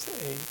Navigators,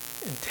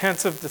 an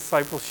intensive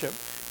discipleship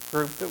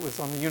group that was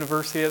on the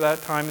university at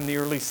that time in the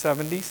early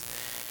 70s.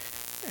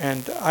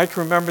 And I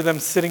can remember them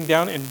sitting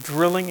down and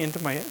drilling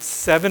into my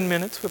 7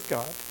 minutes with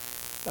God.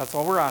 That's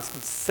all we're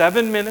asking,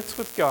 7 minutes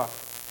with God.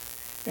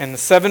 And the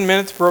 7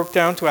 minutes broke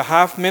down to a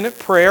half-minute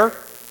prayer,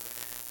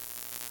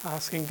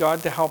 asking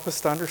God to help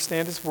us to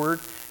understand His Word.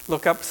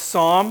 Look up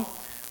Psalm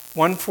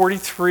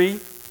 143,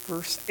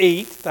 verse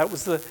 8. That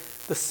was the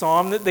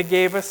psalm that they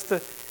gave us to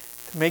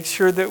make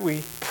sure that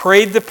we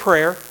prayed the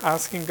prayer,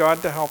 asking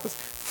God to help us.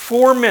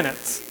 4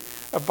 minutes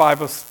of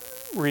Bible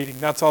reading.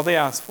 That's all they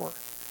asked for.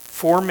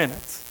 4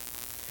 minutes.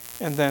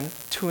 And then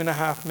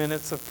 2.5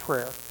 minutes of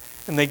prayer.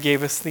 And they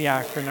gave us the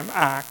acronym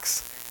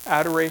ACTS.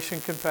 Adoration,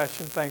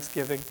 Confession,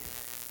 Thanksgiving,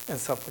 and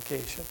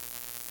Supplication.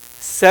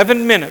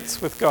 7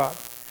 minutes with God.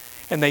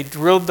 And they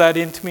drilled that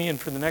into me, and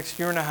for the next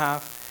 1.5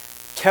 years,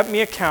 kept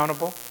me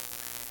accountable,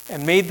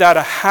 and made that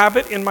a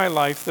habit in my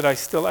life that I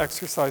still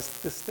exercise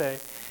to this day.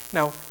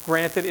 Now,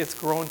 granted, it's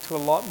grown to a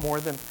lot more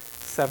than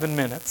 7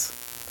 minutes,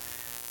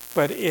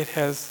 but it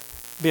has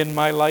been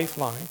my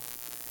lifeline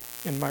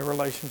in my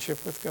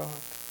relationship with God.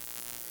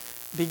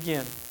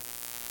 Begin,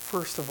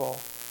 first of all,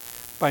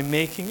 by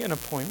making an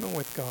appointment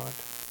with God.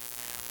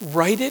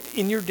 Write it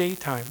in your day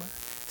timer.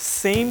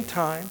 Same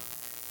time,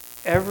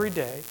 every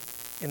day,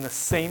 in the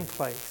same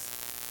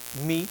place.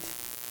 Meet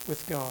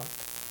with God.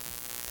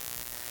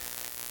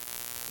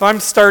 If I'm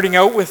starting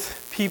out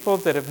with people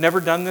that have never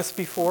done this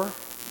before,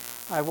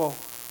 I will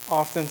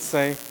often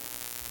say,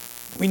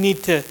 we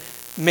need to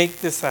make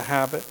this a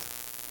habit.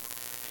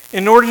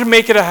 In order to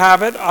make it a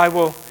habit, I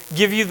will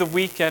give you the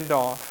weekend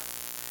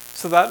off.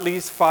 So that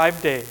leaves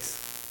 5 days.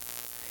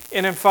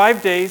 And in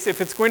 5 days,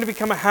 if it's going to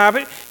become a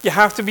habit, you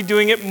have to be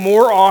doing it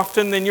more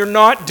often than you're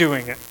not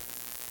doing it.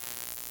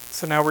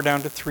 So now we're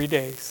down to 3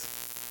 days.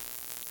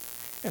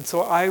 And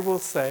so I will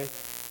say,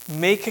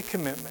 make a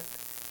commitment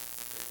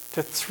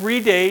to 3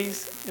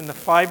 days in the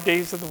 5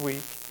 days of the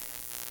week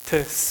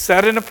to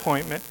set an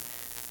appointment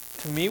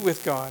to meet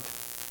with God,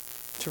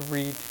 to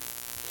read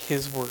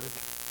His Word.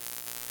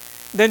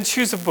 Then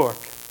choose a book.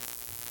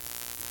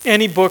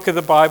 Any book of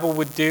the Bible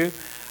would do.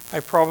 I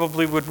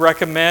probably would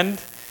recommend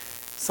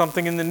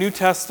something in the New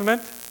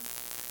Testament,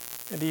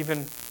 and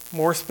even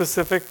more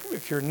specific,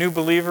 if you're a new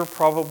believer,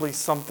 probably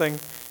something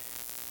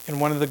in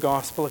one of the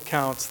gospel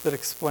accounts that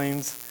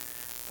explains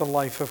the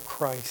life of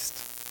Christ.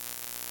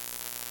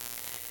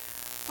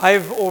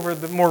 I've, over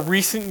the more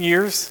recent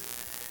years,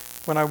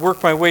 when I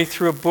work my way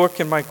through a book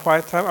in my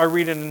quiet time, I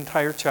read an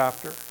entire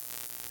chapter.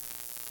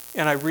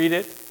 And I read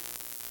it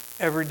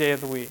every day of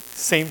the week,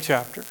 same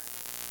chapter.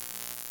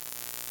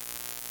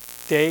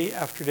 Day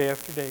after day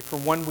after day, for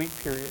 1 week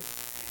period.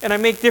 And I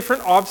make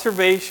different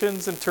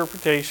observations,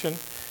 interpretation,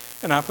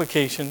 and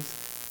applications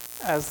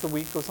as the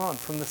week goes on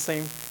from the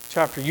same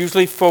chapter,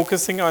 usually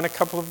focusing on a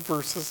couple of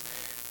verses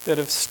that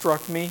have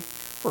struck me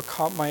or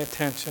caught my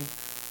attention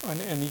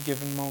on any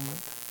given moment.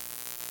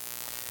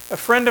 A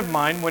friend of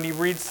mine, when he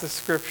reads the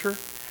scripture,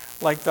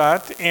 like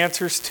that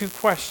answers two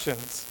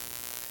questions.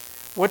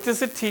 What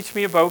does it teach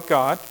me about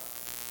God?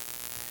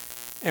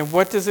 And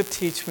what does it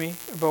teach me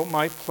about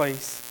my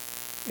place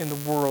in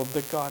the world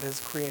that God has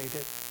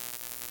created?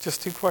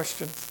 Just two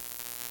questions.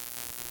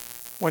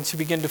 Once you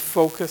begin to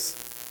focus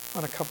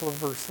on a couple of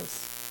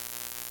verses.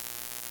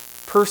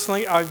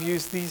 Personally, I've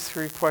used these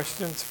three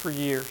questions for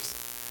years.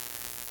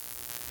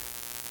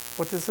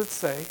 What does it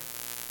say?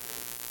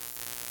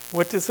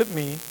 What does it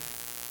mean?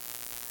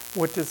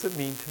 What does it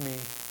mean to me?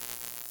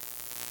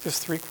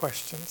 Just three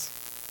questions.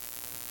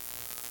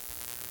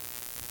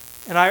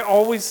 And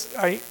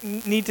I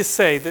need to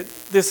say that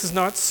this is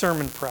not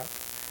sermon prep.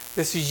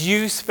 This is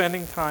you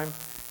spending time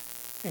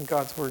in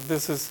God's Word.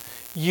 This is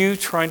you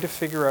trying to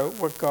figure out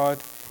what God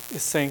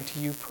is saying to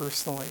you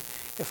personally.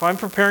 If I'm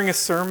preparing a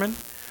sermon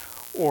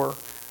or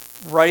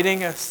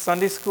writing a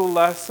Sunday school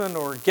lesson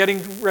or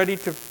getting ready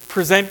to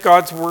present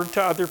God's Word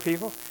to other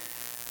people,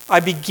 I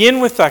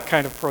begin with that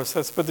kind of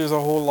process, but there's a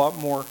whole lot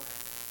more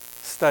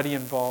study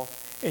involved.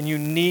 And you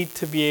need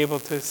to be able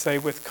to say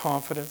with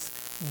confidence,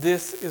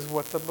 this is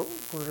what the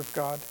Word of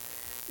God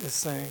is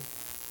saying.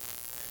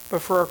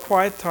 But for our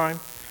quiet time,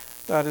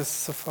 that is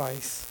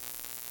suffice.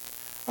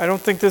 I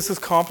don't think this is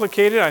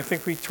complicated. I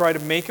think we try to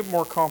make it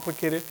more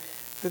complicated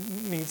than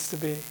it needs to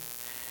be.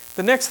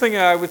 The next thing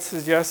I would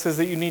suggest is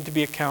that you need to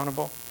be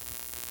accountable.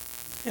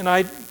 And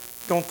I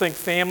don't think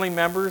family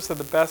members are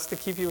the best to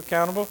keep you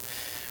accountable.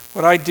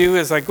 What I do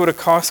is I go to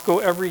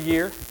Costco every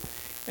year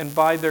and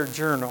buy their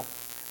journal.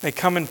 They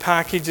come in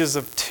packages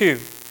of 2.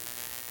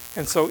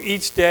 And so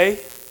each day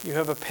you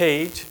have a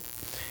page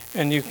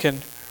and you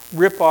can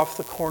rip off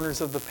the corners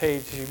of the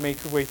page as you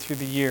make your way through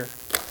the year.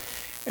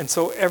 And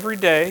so every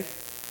day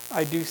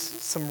I do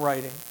some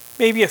writing.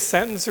 Maybe a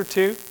sentence or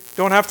two.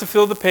 Don't have to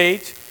fill the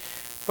page.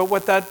 But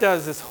what that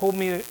does is hold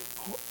me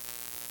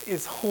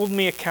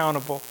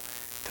accountable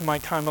to my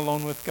time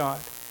alone with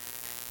God.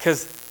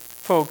 Because,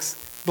 folks,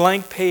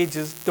 blank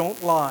pages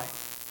don't lie.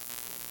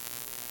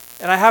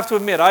 And I have to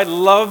admit, I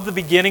love the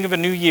beginning of a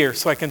new year,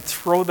 so I can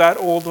throw that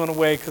old one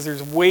away because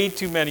there's way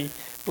too many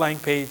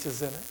blank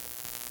pages in it.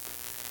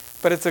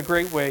 But it's a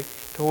great way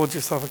to hold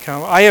yourself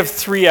accountable. I have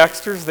 3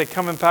 extras. They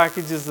come in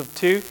packages of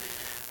 2.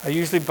 I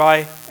usually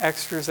buy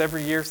extras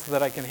every year so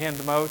that I can hand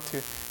them out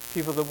to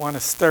people that want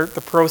to start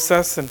the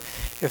process. And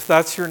if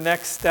that's your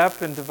next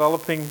step in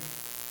developing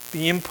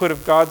the input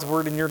of God's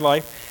Word in your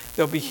life,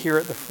 they'll be here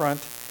at the front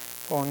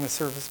following the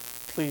service.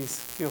 Please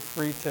feel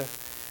free to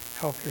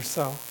help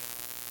yourself.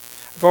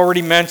 I've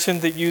already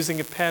mentioned that using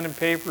a pen and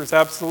paper is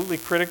absolutely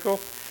critical.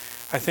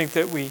 I think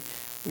that we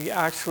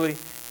actually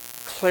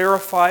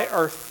clarify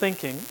our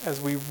thinking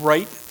as we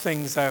write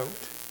things out. It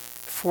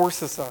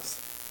forces us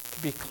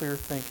to be clear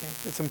thinking.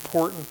 It's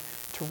important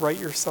to write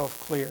yourself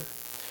clear.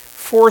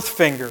 4th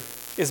finger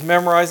is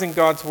memorizing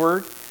God's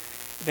Word.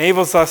 It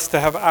enables us to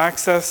have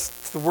access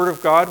to the Word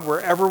of God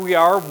wherever we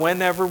are,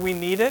 whenever we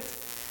need it.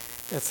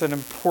 It's an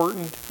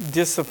important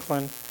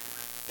discipline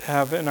to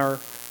have in our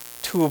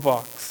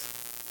toolbox.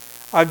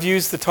 I've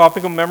used the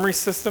topical memory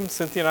system.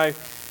 Cynthia and I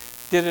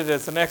did it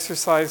as an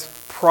exercise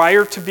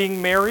prior to being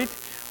married,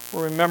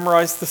 where we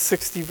memorized the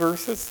 60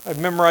 verses. I've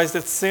memorized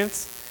it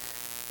since.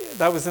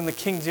 That was in the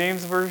King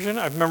James Version.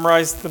 I've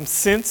memorized them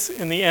since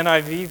in the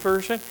NIV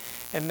version.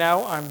 And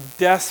now I'm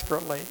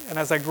desperately, and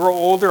as I grow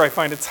older, I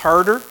find it's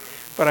harder,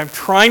 but I'm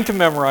trying to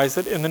memorize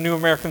it in the New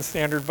American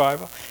Standard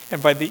Bible.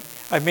 And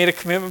I've made a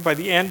commitment by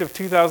the end of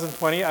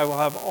 2020, I will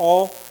have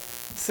all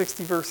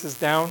 60 verses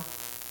down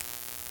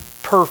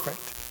perfect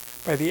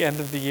by the end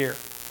of the year,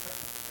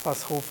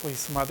 plus hopefully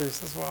some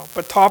others as well.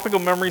 But topical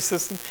memory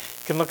system,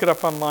 you can look it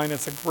up online.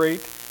 It's a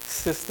great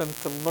system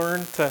to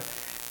learn to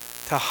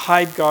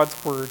hide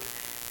God's Word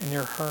in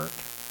your heart.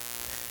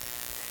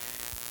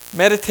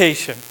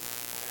 Meditation,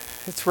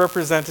 it's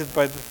represented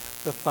by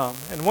the thumb.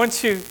 And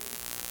once you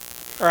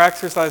are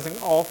exercising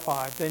all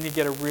 5, then you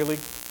get a really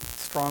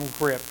strong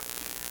grip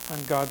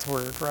on God's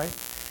Word, right?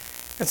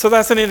 And so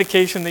that's an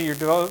indication that you're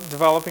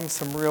developing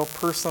some real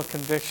personal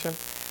conviction.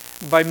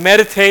 By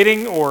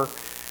meditating, or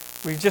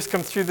we've just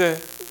come through the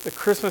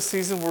Christmas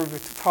season where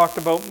we've talked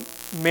about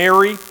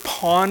Mary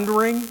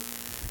pondering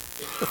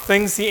the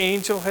things the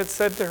angel had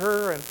said to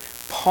her and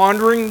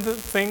pondering the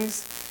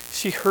things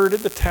she heard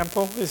at the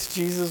temple as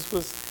Jesus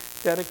was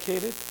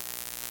dedicated.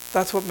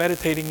 That's what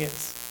meditating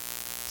is.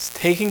 It's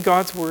taking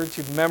God's words,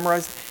 you've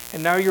memorized it,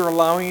 and now you're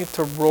allowing it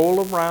to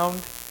roll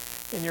around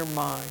in your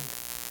mind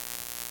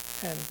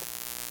and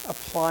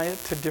apply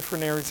it to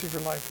different areas of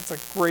your life. It's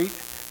a great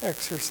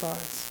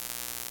exercise.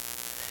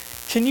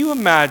 Can you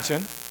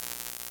imagine,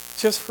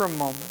 just for a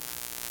moment,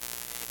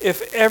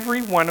 if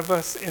every one of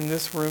us in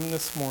this room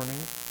this morning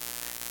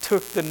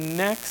took the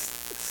next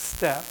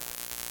step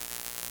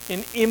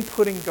in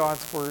inputting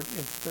God's Word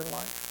into their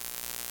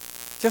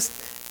life? Just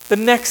the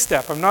next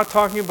step. I'm not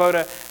talking about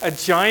a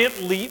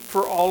giant leap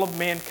for all of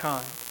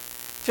mankind.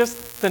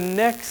 Just the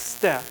next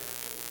step.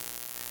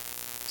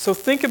 So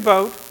think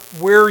about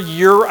where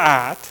you're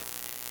at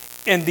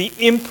and the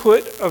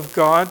input of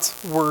God's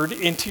Word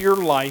into your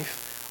life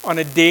on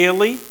a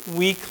daily,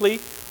 weekly,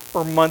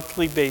 or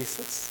monthly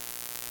basis.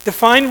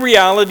 Define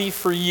reality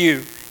for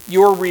you,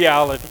 your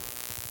reality.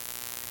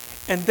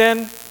 And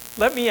then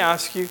let me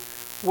ask you,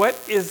 what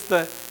is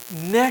the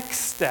next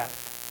step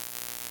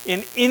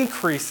in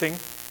increasing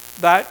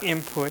that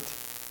input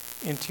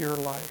into your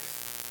life?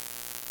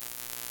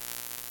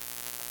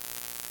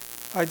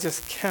 I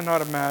just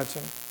cannot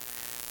imagine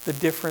the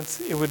difference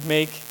it would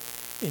make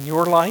in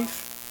your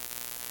life,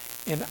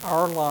 in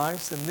our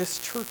lives, in this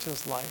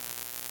church's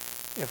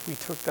life, if we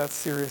took that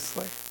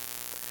seriously.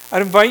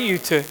 I'd invite you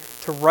to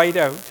write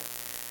out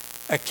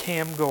a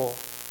CAM goal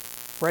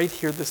right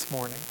here this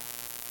morning.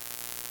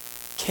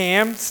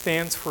 CAM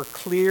stands for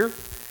clear,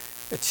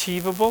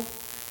 achievable,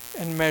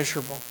 and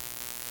measurable.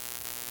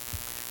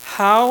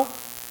 How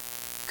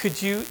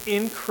could you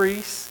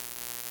increase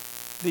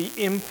the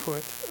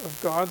input of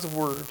God's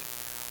Word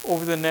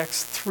over the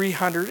next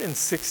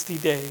 360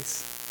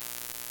 days?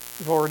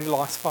 We've already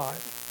lost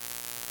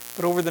 5.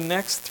 But over the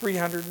next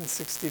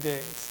 360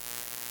 days.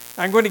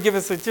 I'm going to give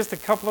us just a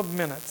couple of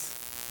minutes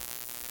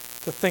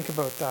to think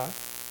about that.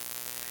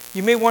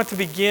 You may want to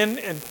begin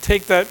and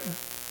take that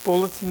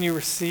bulletin you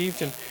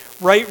received and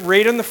write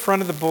right on the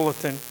front of the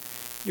bulletin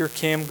your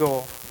CAM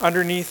goal.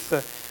 Underneath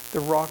the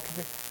rock.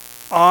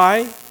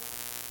 I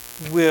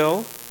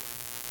will,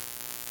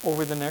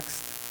 over the next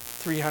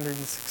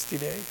 360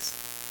 days.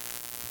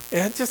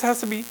 It just has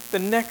to be the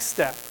next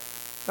step,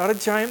 not a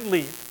giant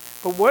leap.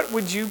 But what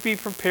would you be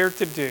prepared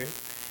to do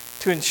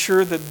to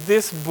ensure that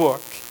this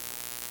book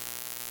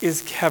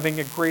is having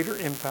a greater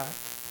impact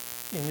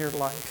in your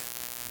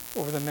life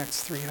over the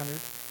next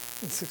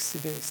 360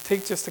 days?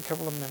 Take just a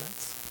couple of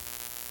minutes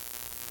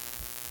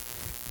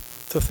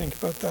to think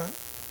about that.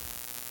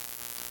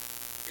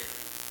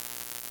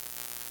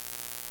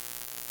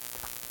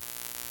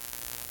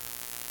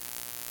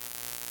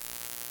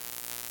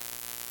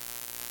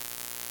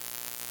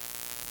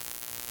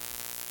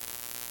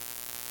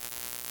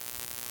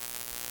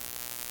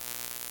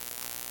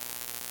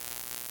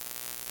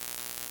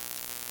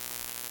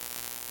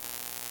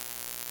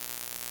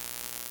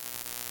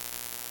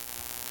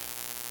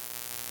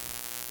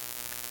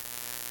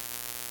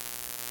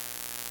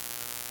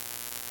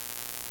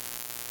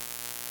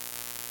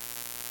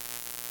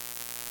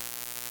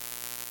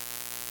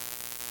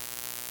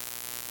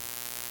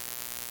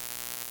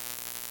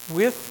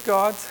 With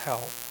God's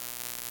help,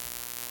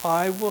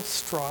 I will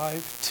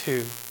strive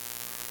to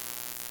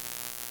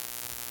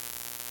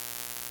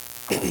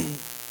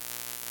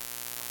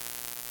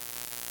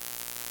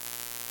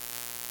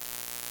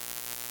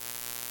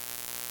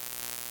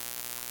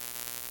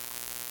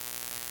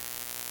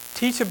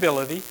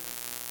teachability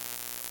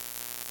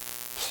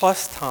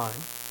plus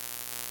time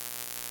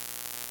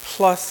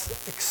plus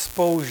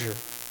exposure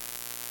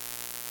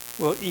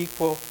will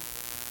equal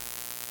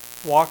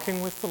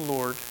walking with the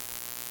Lord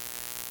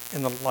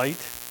in the light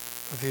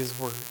of His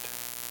Word.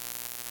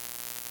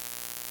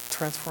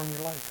 Transform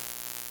your life.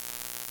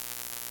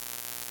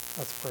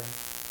 Let's pray.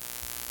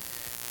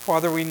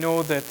 Father, we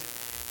know that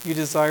you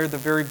desire the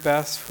very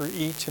best for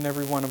each and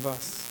every one of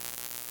us.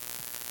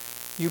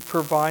 You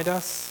provide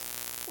us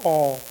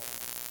all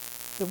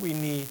that we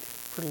need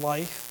for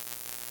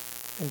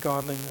life and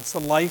godliness, a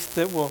life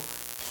that will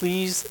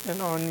please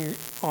and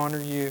honor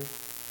you.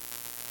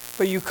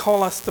 But you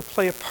call us to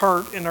play a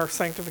part in our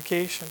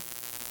sanctification,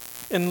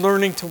 in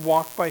learning to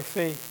walk by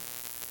faith.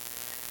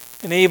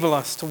 Enable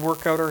us to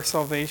work out our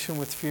salvation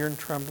with fear and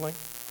trembling,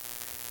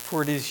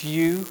 for it is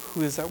you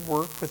who is at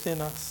work within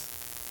us,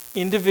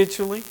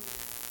 individually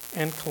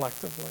and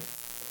collectively.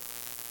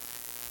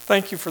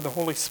 Thank you for the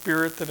Holy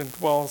Spirit that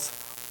indwells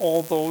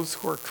all those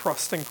who are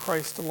trusting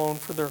Christ alone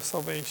for their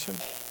salvation.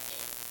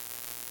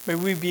 May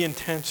we be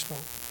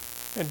intentional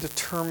and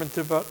determined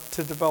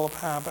to develop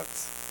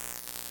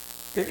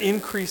habits that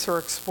increase our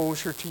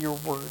exposure to your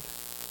Word,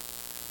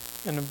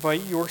 and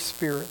invite your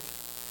Spirit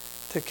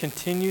to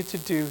continue to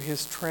do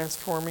His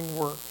transforming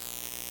work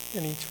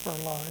in each of our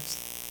lives.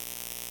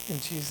 In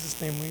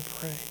Jesus' name we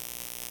pray.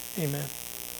 Amen.